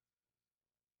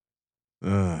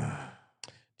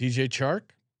 DJ Chark.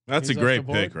 That's a great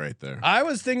pick right there. I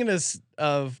was thinking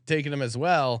of taking him as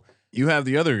well. You have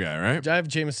the other guy, right? I have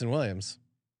Jameson Williams.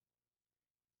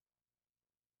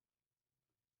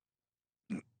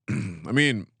 I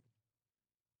mean,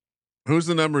 who's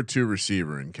the number 2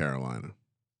 receiver in Carolina?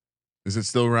 Is it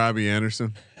still Robbie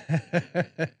Anderson? Is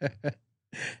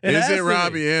it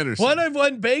Robbie Anderson?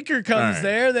 When Baker comes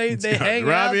there, they hang out.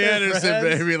 Robbie Anderson,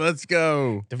 baby, let's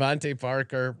go. Devontae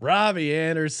Parker, Robbie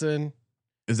Anderson.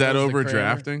 Is that over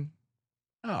drafting?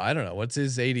 Oh, I don't know. What's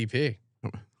his ADP?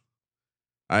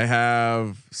 I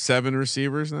have 7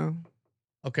 receivers now.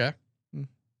 Okay. I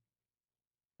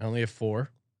only have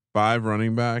 4. 5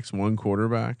 running backs, 1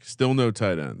 quarterback. Still no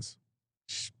tight ends.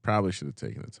 Probably should have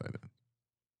taken a tight end.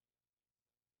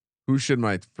 Who should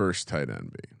my first tight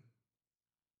end be?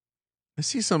 I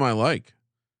see some I like.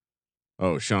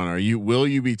 Oh, Sean, will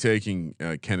you be taking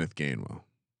Kenneth Gainwell?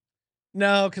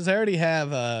 No, because I already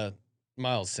have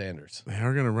Miles Sanders. They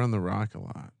are going to run the rock a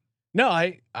lot. No,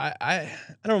 I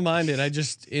don't mind it. I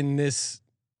just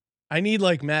I need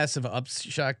like massive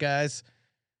upshot guys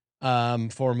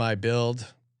for my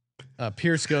build.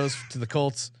 Pierce goes to the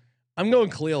Colts. I'm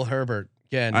going Khalil Herbert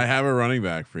again. I have a running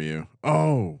back for you.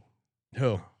 Oh,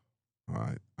 who? All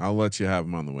right, I'll let you have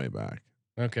him on the way back.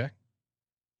 Okay.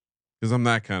 Because I'm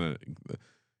that kind of.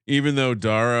 Even though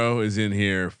Darrow is in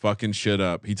here fucking shit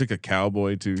up, he took a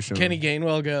cowboy too. Kenny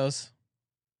Gainwell goes.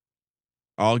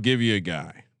 I'll give you a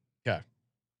guy. Okay.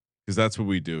 Because that's what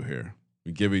we do here.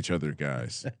 We give each other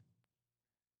guys.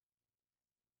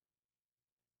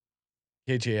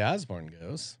 KJ Osborne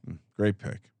goes. Great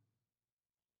pick.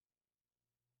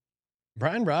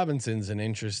 Brian Robinson's an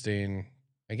interesting,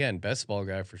 again, best ball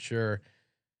guy for sure.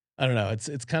 I don't know.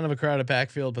 It's kind of a crowded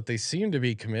backfield, but they seem to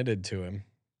be committed to him.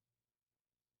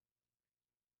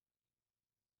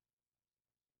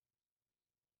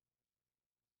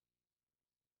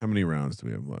 How many rounds do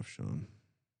we have left, Sean?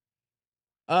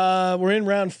 We're in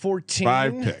round 14.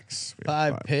 5 picks.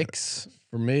 Five picks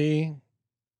for me.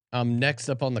 I'm next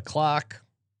up on the clock.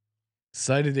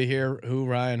 Excited to hear who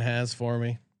Ryan has for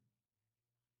me.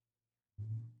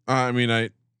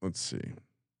 Let's see.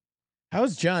 How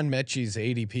is John Mechie's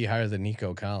ADP higher than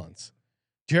Nico Collins?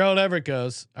 Gerald Everett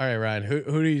goes. All right, Ryan.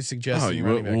 Who do you suggest?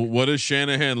 What does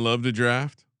Shanahan love to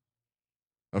draft?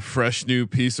 A fresh new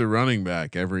piece of running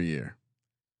back every year.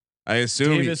 I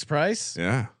assume Davis Price.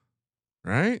 Yeah.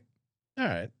 Right. All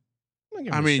right.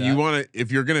 I mean, you want to,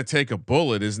 if you're going to take a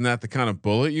bullet, isn't that the kind of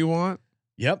bullet you want?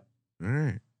 Yep. All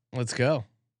right. Let's go.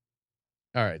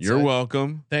 All right. You're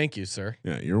welcome. Thank you, sir.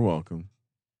 Yeah, you're welcome.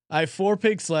 I have 4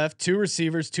 picks left, 2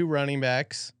 receivers, 2 running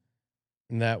backs.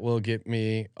 And that will get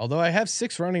me, although I have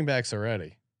 6 running backs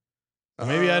already.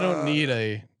 Maybe I don't need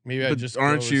maybe I just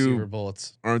aren't you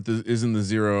bullets. Isn't the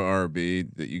 0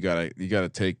 RB that you gotta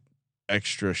take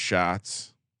extra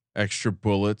shots, extra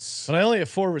bullets? But I only have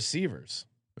 4 receivers.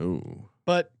 Oh.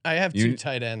 But I have 2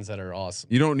 tight ends that are awesome.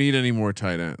 You don't need any more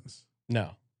tight ends.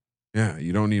 No. Yeah,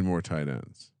 you don't need more tight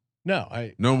ends. No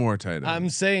more tight ends. I'm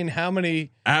saying how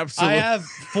many? Absolutely. I have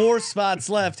 4 spots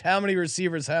left. How many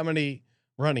receivers? How many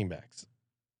running backs?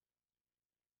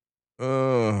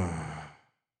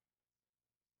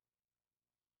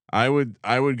 I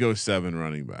would go 7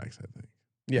 running backs, I think.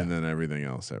 Yeah. And then everything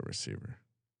else at receiver.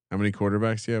 How many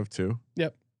quarterbacks do you have? 2?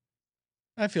 Yep.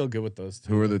 I feel good with those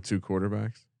 2. Who are the 2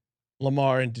 quarterbacks?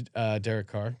 Lamar and Derek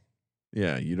Carr.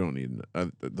 Yeah, you don't need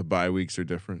the bye weeks are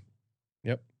different.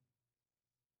 Yep.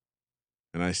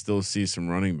 And I still see some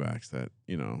running backs that,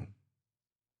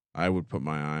 I would put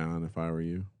my eye on if I were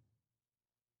you.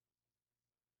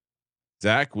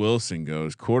 Zach Wilson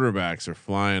goes, quarterbacks are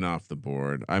flying off the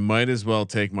board. I might as well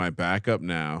take my backup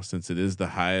now since it is the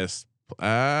highest.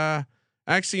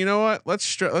 Actually, you know what?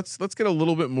 Let's get a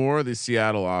little bit more of the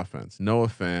Seattle offense. Noah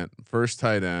Fant, first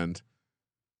tight end.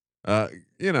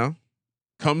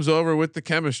 Comes over with the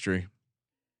chemistry.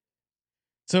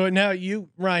 So now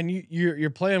Ryan,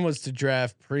 your plan was to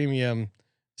draft premium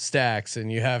stacks,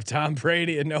 and you have Tom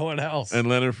Brady and no one else, and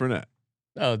Leonard Fournette.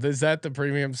 Oh, is that the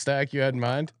premium stack you had in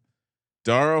mind?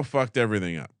 Darrow fucked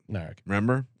everything up. No, okay.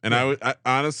 Remember? And I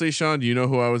honestly, Sean, do you know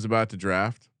who I was about to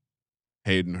draft?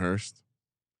 Hayden Hurst.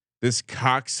 This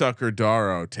cocksucker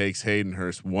Darrow takes Hayden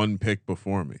Hurst one pick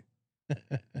before me.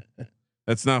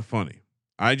 That's not funny.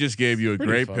 I just gave you a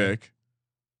great pick.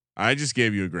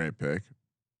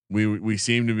 We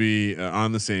seem to be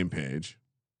on the same page.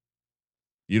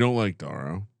 You don't like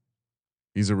Darrow.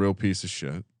 He's a real piece of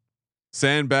shit.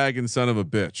 Sandbagging son of a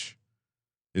bitch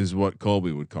is what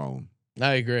Colby would call him.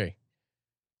 I agree.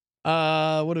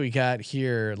 What do we got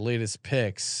here? Latest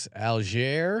picks.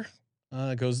 Algier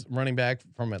goes running back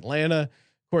from Atlanta.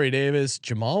 Corey Davis,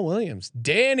 Jamal Williams,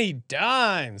 Danny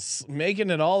Dimes making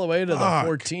it all the way to the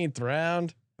 14th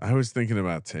round. I was thinking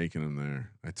about taking him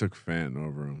there. I took Fenton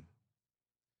over him.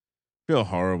 Feel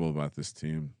horrible about this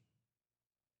team.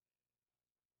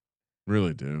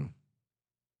 Really do.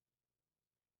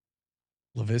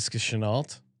 Laviska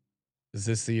Shenault. Is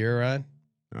this the year, Ryan?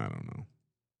 I don't know.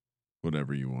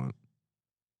 Whatever you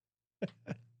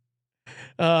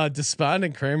want.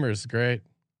 Despondent Kramer is great.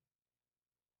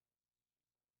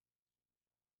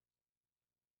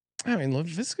 I mean,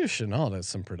 Laviska Shenault has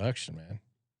some production, man.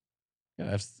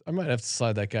 I might have to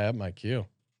slide that guy up my queue.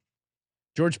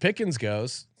 George Pickens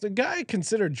goes. It's a guy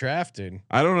considered drafting.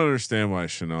 I don't understand why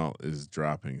Shenault is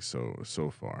dropping so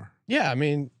far. Yeah, I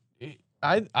mean,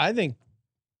 I think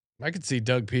I could see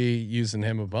Doug P using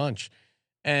him a bunch.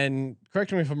 And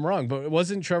correct me if I'm wrong, but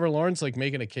wasn't Trevor Lawrence like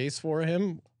making a case for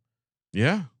him?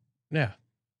 Yeah. Yeah.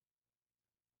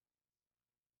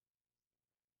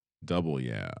 Double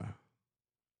yeah.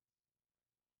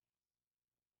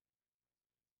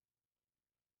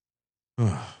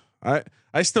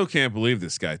 I still can't believe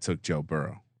this guy took Joe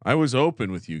Burrow. I was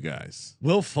open with you guys.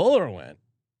 Will Fuller went.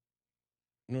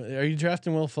 Are you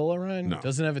drafting Will Fuller, Ryan? No.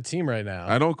 Doesn't have a team right now.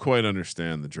 I don't quite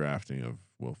understand the drafting of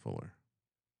Will Fuller.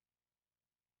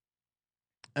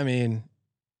 I mean,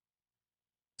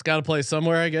 it's got to play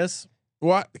somewhere, I guess.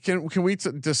 What can we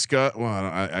discuss? Well,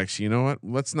 actually, you know what?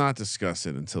 Let's not discuss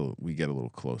it until we get a little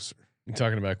closer. You're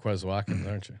talking about Quez Watkins,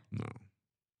 aren't you? No.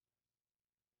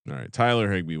 All right,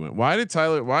 Tyler Higbee went. Why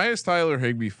is Tyler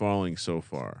Higbee falling so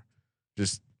far?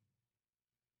 Just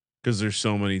because there's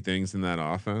so many things in that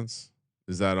offense?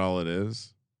 Is that all it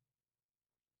is?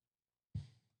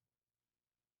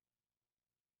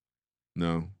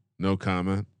 No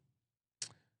comment.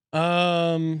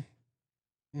 Sorry,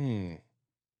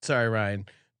 Ryan.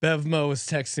 Bevmo was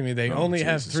texting me. They only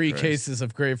have 3 cases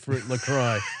of grapefruit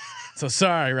LaCroix. So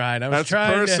sorry, Ryan. I was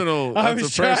trying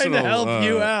to help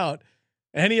you out.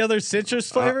 Any other citrus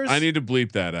flavors? I need to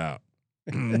bleep that out.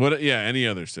 What? Yeah, any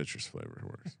other citrus flavor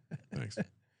works. Thanks.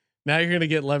 Now you're gonna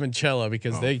get limoncello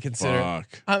because they consider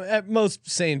most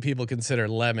sane people consider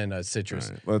lemon a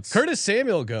citrus. Right, Curtis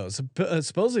Samuel goes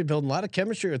supposedly building a lot of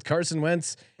chemistry with Carson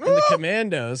Wentz and the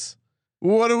Commandos.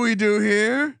 What do we do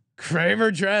here?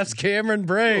 Kramer drafts Cameron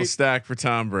Brate. Stack for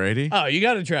Tom Brady. Oh, you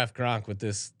got to draft Gronk with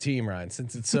this team, Ryan,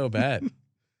 since it's so bad.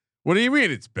 What do you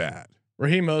mean it's bad?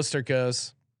 Raheem Mostert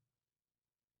goes.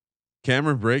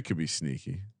 Cameron Brate could be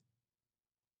sneaky.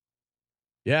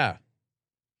 Yeah.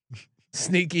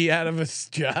 Sneaky out of his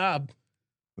job.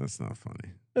 That's not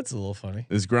funny. That's a little funny.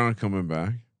 Is Gronk coming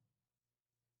back?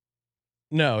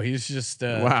 No, he's just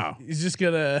wow. He's just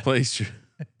gonna place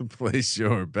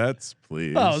your bets,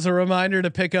 please. Oh, it was a reminder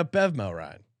to pick up Bevmo,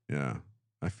 Ryan. Yeah,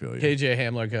 I feel you. KJ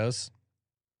Hamler goes.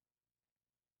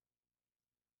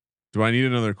 Do I need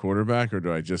another quarterback, or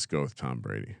do I just go with Tom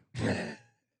Brady?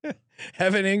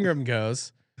 Evan Ingram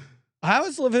goes. How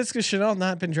has Laviska Shenault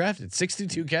not been drafted?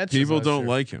 62 catches. People don't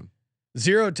like him.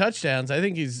 0 touchdowns. I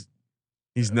think he's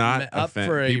not up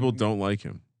for people don't like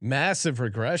him. Massive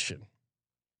regression,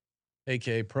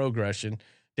 aka progression.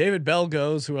 David Bell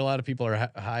goes, who a lot of people are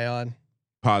high on.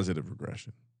 Positive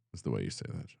regression is the way you say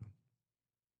that, Sean.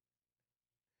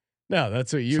 No,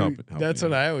 that's what you. That's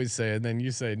what I always say, and then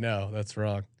you say no. That's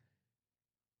wrong.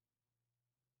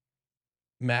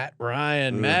 Matt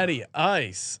Ryan, Matty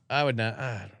Ice. I would not.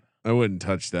 I wouldn't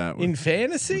touch that in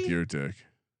fantasy. With your dick.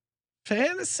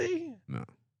 Fantasy? No.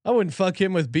 I wouldn't fuck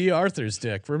him with B. Arthur's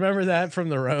dick. Remember that from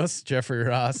the roast, Jeffrey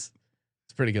Ross.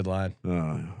 It's a pretty good line.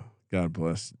 God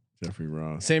bless Jeffrey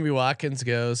Ross. Sammy Watkins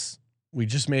goes. We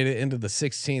just made it into the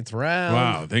 16th round.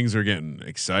 Wow, things are getting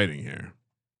exciting here.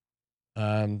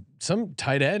 Some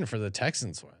tight end for the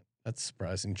Texans went. That's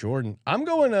surprising. Jordan. I'm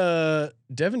going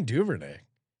Devin Duvernay.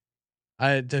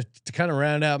 To kind of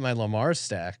round out my Lamar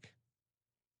stack.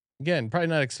 Again, probably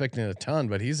not expecting a ton,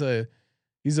 but he's a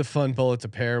fun bullet to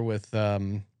pair with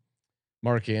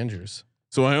Mark Andrews.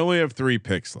 So I only have 3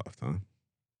 picks left, huh?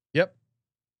 Yep.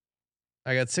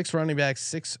 I got 6 running backs,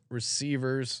 6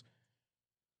 receivers.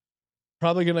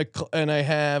 Probably gonna and I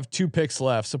have 2 picks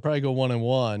left, so probably go 1 and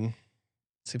 1.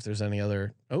 See if there's any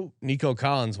other. Oh, Nico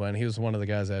Collins went. He was one of the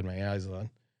guys I had my eyes on.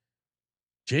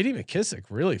 J.D. McKissic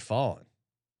really fallen.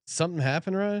 Something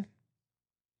happened, Ryan?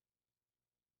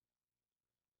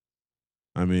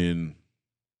 I mean,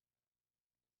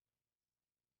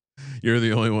 you're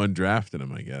the only one drafting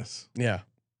him, I guess. Yeah.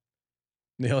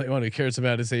 The only one who cares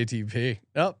about his ATP.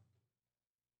 Oh,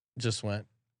 just went.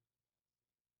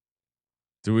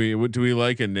 Do we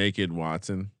like a naked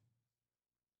Watson?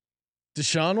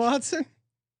 Deshaun Watson?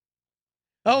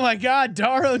 Oh my God,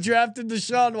 Daro drafted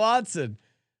Deshaun Watson.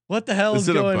 What the hell is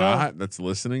going on? Is it a bot that's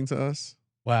listening to us?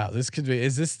 Wow, this could be.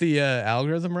 Is this the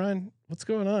algorithm, Ryan? What's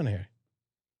going on here?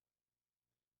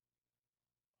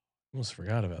 Almost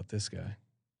forgot about this guy.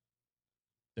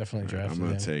 Definitely drafted him. I'm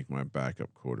gonna take my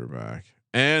backup quarterback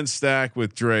and stack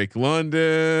with Drake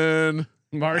London.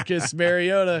 Marcus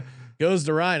Mariota goes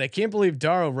to Ryan. I can't believe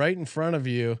Daro right in front of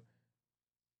you.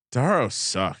 Daro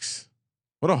sucks.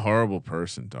 What a horrible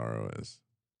person Daro is.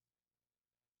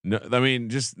 No, I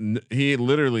mean, he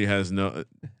literally has no.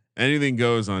 Anything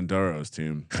goes on Daro's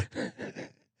team.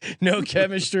 No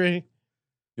chemistry.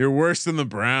 You're worse than the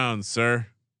Browns, sir.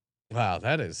 Wow,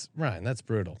 that is Ryan. That's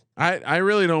brutal. I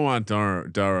really don't want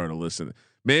Daro to listen.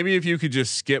 Maybe if you could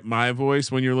just skip my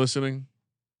voice when you're listening.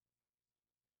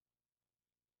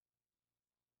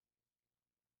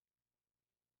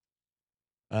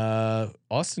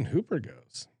 Austin Hooper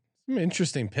goes. Some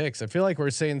interesting picks. I feel like we're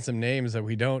saying some names that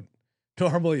we don't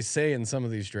normally say in some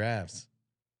of these drafts.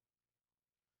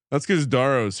 That's because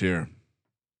Daro's here.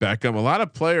 Beckham, a lot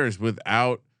of players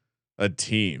without a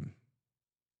team.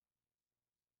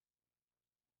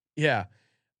 Yeah.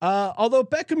 Although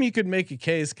Beckham, you could make a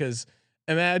case because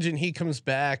imagine he comes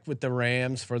back with the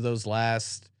Rams for those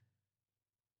last,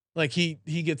 like he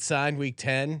gets signed week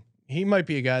 10. He might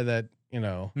be a guy that,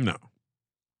 No.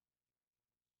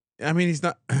 I mean, he's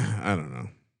not, I don't know.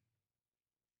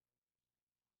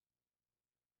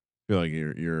 I feel like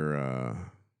you're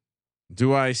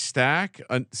do I stack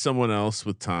someone else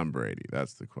with Tom Brady?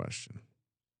 That's the question.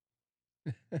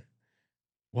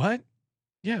 What?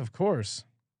 Yeah, of course.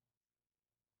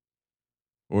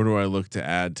 Or do I look to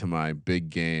add to my big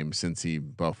game Cincy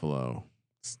Buffalo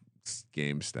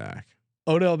game stack?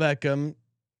 Odell Beckham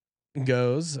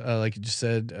goes, like you just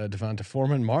said, Devonta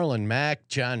Foreman, Marlon Mack,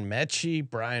 John Mechie,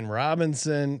 Brian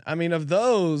Robinson. I mean, of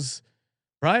those,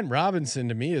 Brian Robinson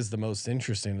to me is the most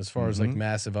interesting as far as like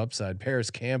massive upside.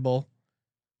 Paris Campbell.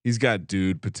 He's got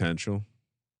dude potential.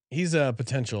 He's a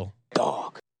potential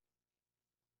Dog.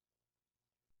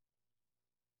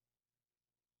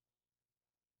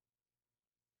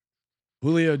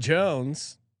 Julio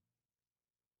Jones.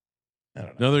 I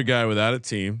don't know. Another guy without a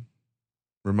team.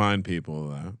 Remind people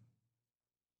of that.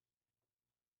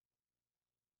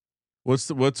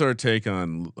 What's our take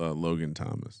on Logan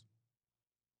Thomas?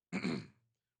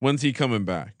 When's he coming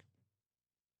back?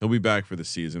 He'll be back for the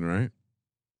season, right?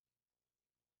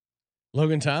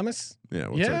 Logan Thomas? Yeah.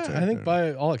 I think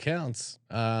by all accounts,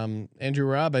 Andrew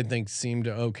Robb, I think seemed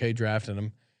okay drafting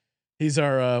him. He's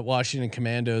our Washington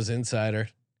Commandos insider.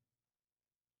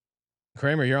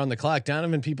 Kramer, you're on the clock.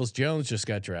 Donovan Peoples-Jones just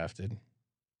got drafted.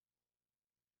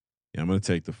 Yeah, I'm going to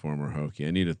take the former Hokie.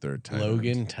 I need a third tight end.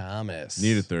 Logan Thomas.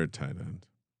 Need a third tight end.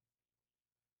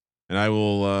 And I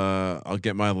will I'll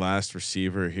get my last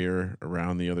receiver here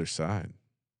around the other side.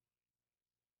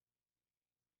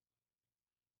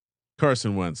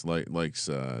 Carson Wentz likes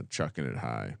chucking it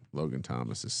high. Logan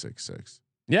Thomas is 6'6".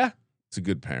 Yeah. It's a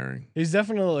good pairing. He's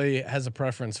definitely has a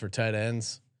preference for tight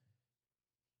ends.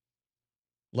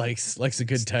 Likes a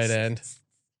good tight end.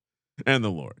 And the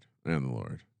Lord.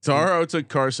 Taro took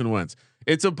Carson Wentz.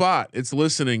 It's a bot. It's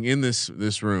listening in this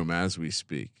room as we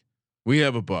speak. We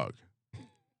have a bug.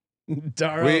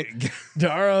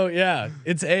 Daro, yeah,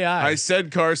 it's AI. I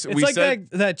said Carson. It's like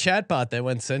that chat bot that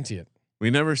went sentient. We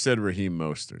never said Raheem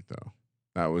Mostert though.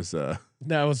 That was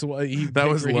what he that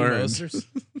was Raheem learned.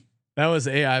 That was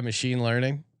AI machine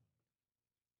learning.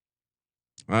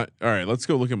 All right, let's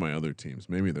go look at my other teams.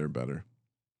 Maybe they're better.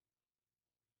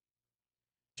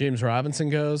 James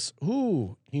Robinson goes,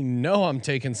 ooh, I'm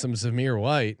taking some Zamir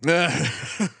White.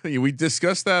 We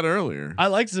discussed that earlier. I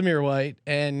like Zamir White,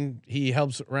 and he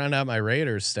helps round out my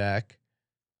Raiders stack.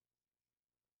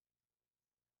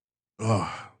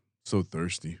 Oh, so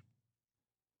thirsty.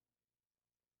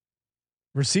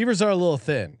 Receivers are a little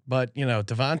thin, but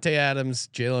Devontae Adams,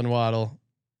 Jalen Waddle.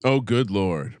 Oh, good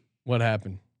Lord. What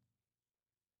happened?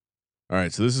 All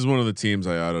right. So this is one of the teams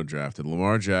I auto drafted: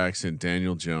 Lamar Jackson,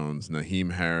 Daniel Jones, Najee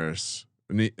Harris,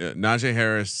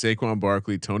 Saquon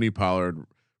Barkley, Tony Pollard,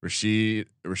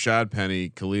 Rashad Penny,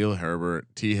 Khalil Herbert,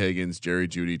 T Higgins, Jerry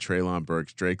Jeudy, Treylon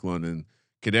Burks, Drake London,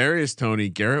 Kadarius Toney,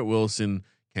 Garrett Wilson,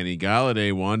 Kenny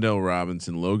Galladay, Wan'Dale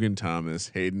Robinson, Logan Thomas,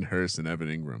 Hayden Hurst, and Evan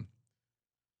Ingram.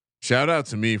 Shout out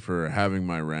to me for having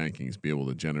my rankings be able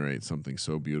to generate something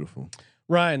so beautiful.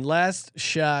 Ryan, last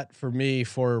shot for me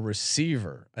for a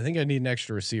receiver. I think I need an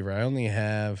extra receiver. I only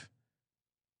have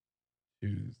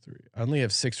 2, 3. I only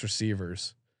have 6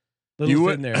 receivers. You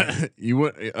would there. You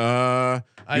would Isaiah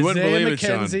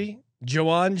McKenzie,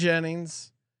 Jawan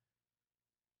Jennings,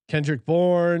 Kendrick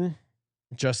Bourne,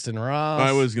 Justin Ross.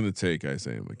 I was going to take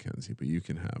Isaiah McKenzie, but you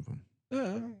can have him.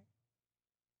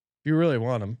 If you really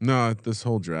want him. No, this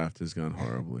whole draft has gone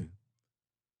horribly.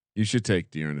 You should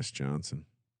take Dearness Johnson.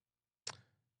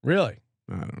 Really?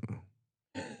 I don't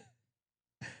know.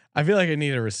 I feel like I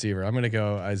need a receiver. I'm going to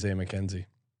go Isaiah McKenzie.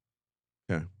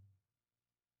 Okay.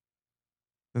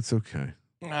 That's okay.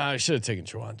 I should have taken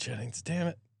Jawan Jennings. Damn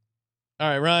it. All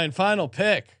right, Ryan, final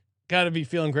pick. Got to be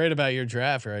feeling great about your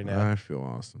draft right now. I feel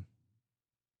awesome.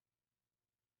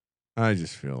 I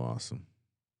just feel awesome.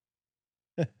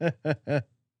 I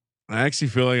actually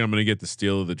feel like I'm going to get the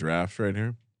steal of the draft right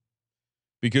here,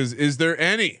 because is there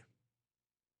any?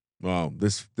 Well,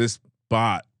 this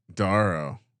bot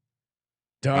Daro.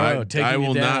 I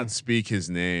will not speak his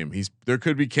name. There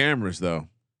could be cameras though.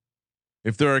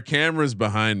 If there are cameras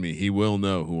behind me, he will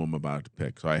know who I'm about to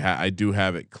pick. So I do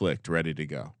have it clicked, ready to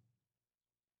go.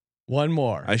 One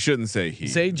more. I shouldn't say he.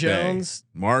 Say Jones.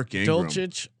 Mark Ingram.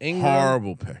 Dulcich. Ingram.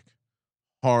 Horrible pick.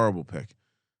 Horrible pick.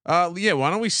 Yeah. Why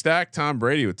don't we stack Tom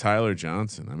Brady with Tyler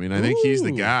Johnson? I mean, I think he's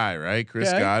the guy, right?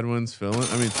 Chris Godwin's filling.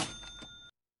 I mean,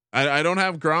 I don't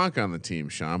have Gronk on the team,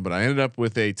 Sean, but I ended up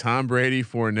with a Tom Brady,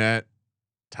 Fournette,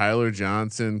 Tyler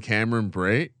Johnson, Cameron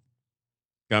Brate.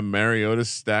 Got Mariota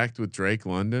stacked with Drake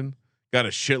London. Got a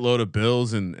shitload of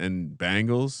Bills and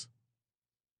Bengals.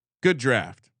 Good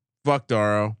draft. Fuck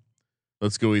Daro.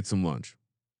 Let's go eat some lunch.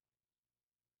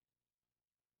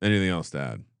 Anything else to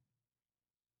add?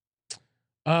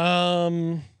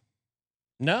 No,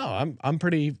 I'm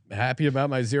pretty happy about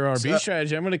my zero RB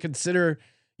strategy. I'm going to consider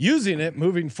using it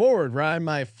moving forward. Ryan,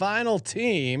 my final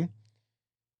team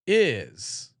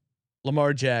is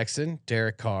Lamar Jackson,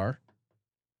 Derek Carr,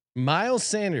 Miles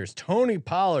Sanders, Tony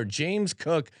Pollard, James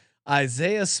Cook,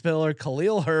 Isaiah Spiller,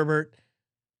 Khalil Herbert,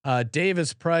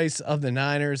 Davis Price of the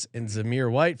Niners, and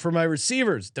Zamir White. For my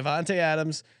receivers, Devontae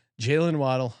Adams, Jalen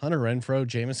Waddle, Hunter Renfrow,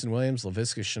 Jamison Williams,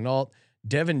 Laviska Shenault,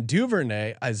 Devin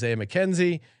Duvernay, Isaiah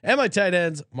McKenzie, and my tight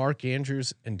ends, Mark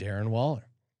Andrews and Darren Waller.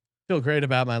 Feel great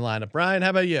about my lineup. Brian,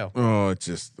 how about you? Oh, it's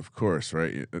just, of course,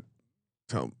 right?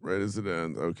 Right as it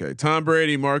ends. Okay. Tom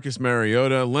Brady, Marcus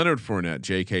Mariota, Leonard Fournette,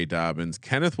 J.K. Dobbins,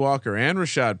 Kenneth Walker, and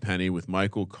Rashad Penny with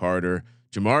Michael Carter,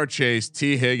 Jamar Chase,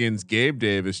 T. Higgins, Gabe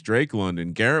Davis, Drake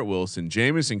London, Garrett Wilson,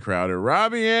 Jamison Crowder,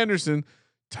 Robbie Anderson,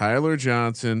 Tyler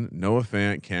Johnson, Noah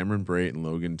Fant, Cameron Brate, and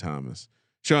Logan Thomas.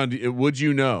 Sean, would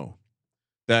you know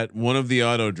that one of the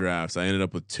auto drafts I ended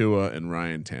up with Tua and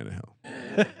Ryan Tannehill?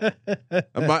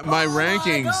 my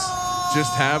rankings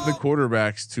just have the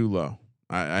quarterbacks too low.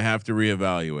 I have to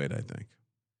reevaluate, I think.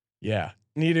 Yeah.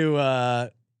 Need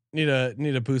to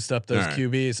boost up those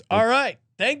QBs. All right.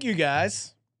 Thank you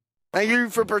guys. Thank you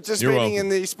for participating in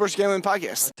the Sports Gambling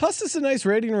Podcast. Toss us a nice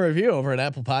rating and review over at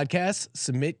Apple Podcasts.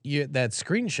 Submit that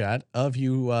screenshot of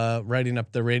you writing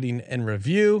up the rating and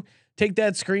review. Take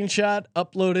that screenshot,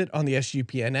 upload it on the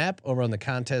SGPN app over on the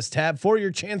contest tab for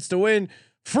your chance to win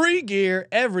free gear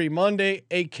every Monday,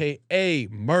 aka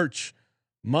Merch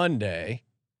Monday.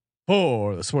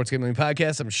 For the Sports Gambling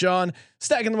Podcast, I'm Sean,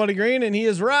 stacking the money green, and he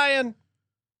is Ryan.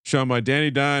 Sean, my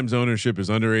Danny Dimes ownership is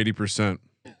under 80%.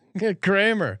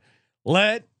 Kramer,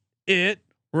 let it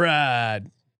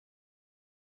ride.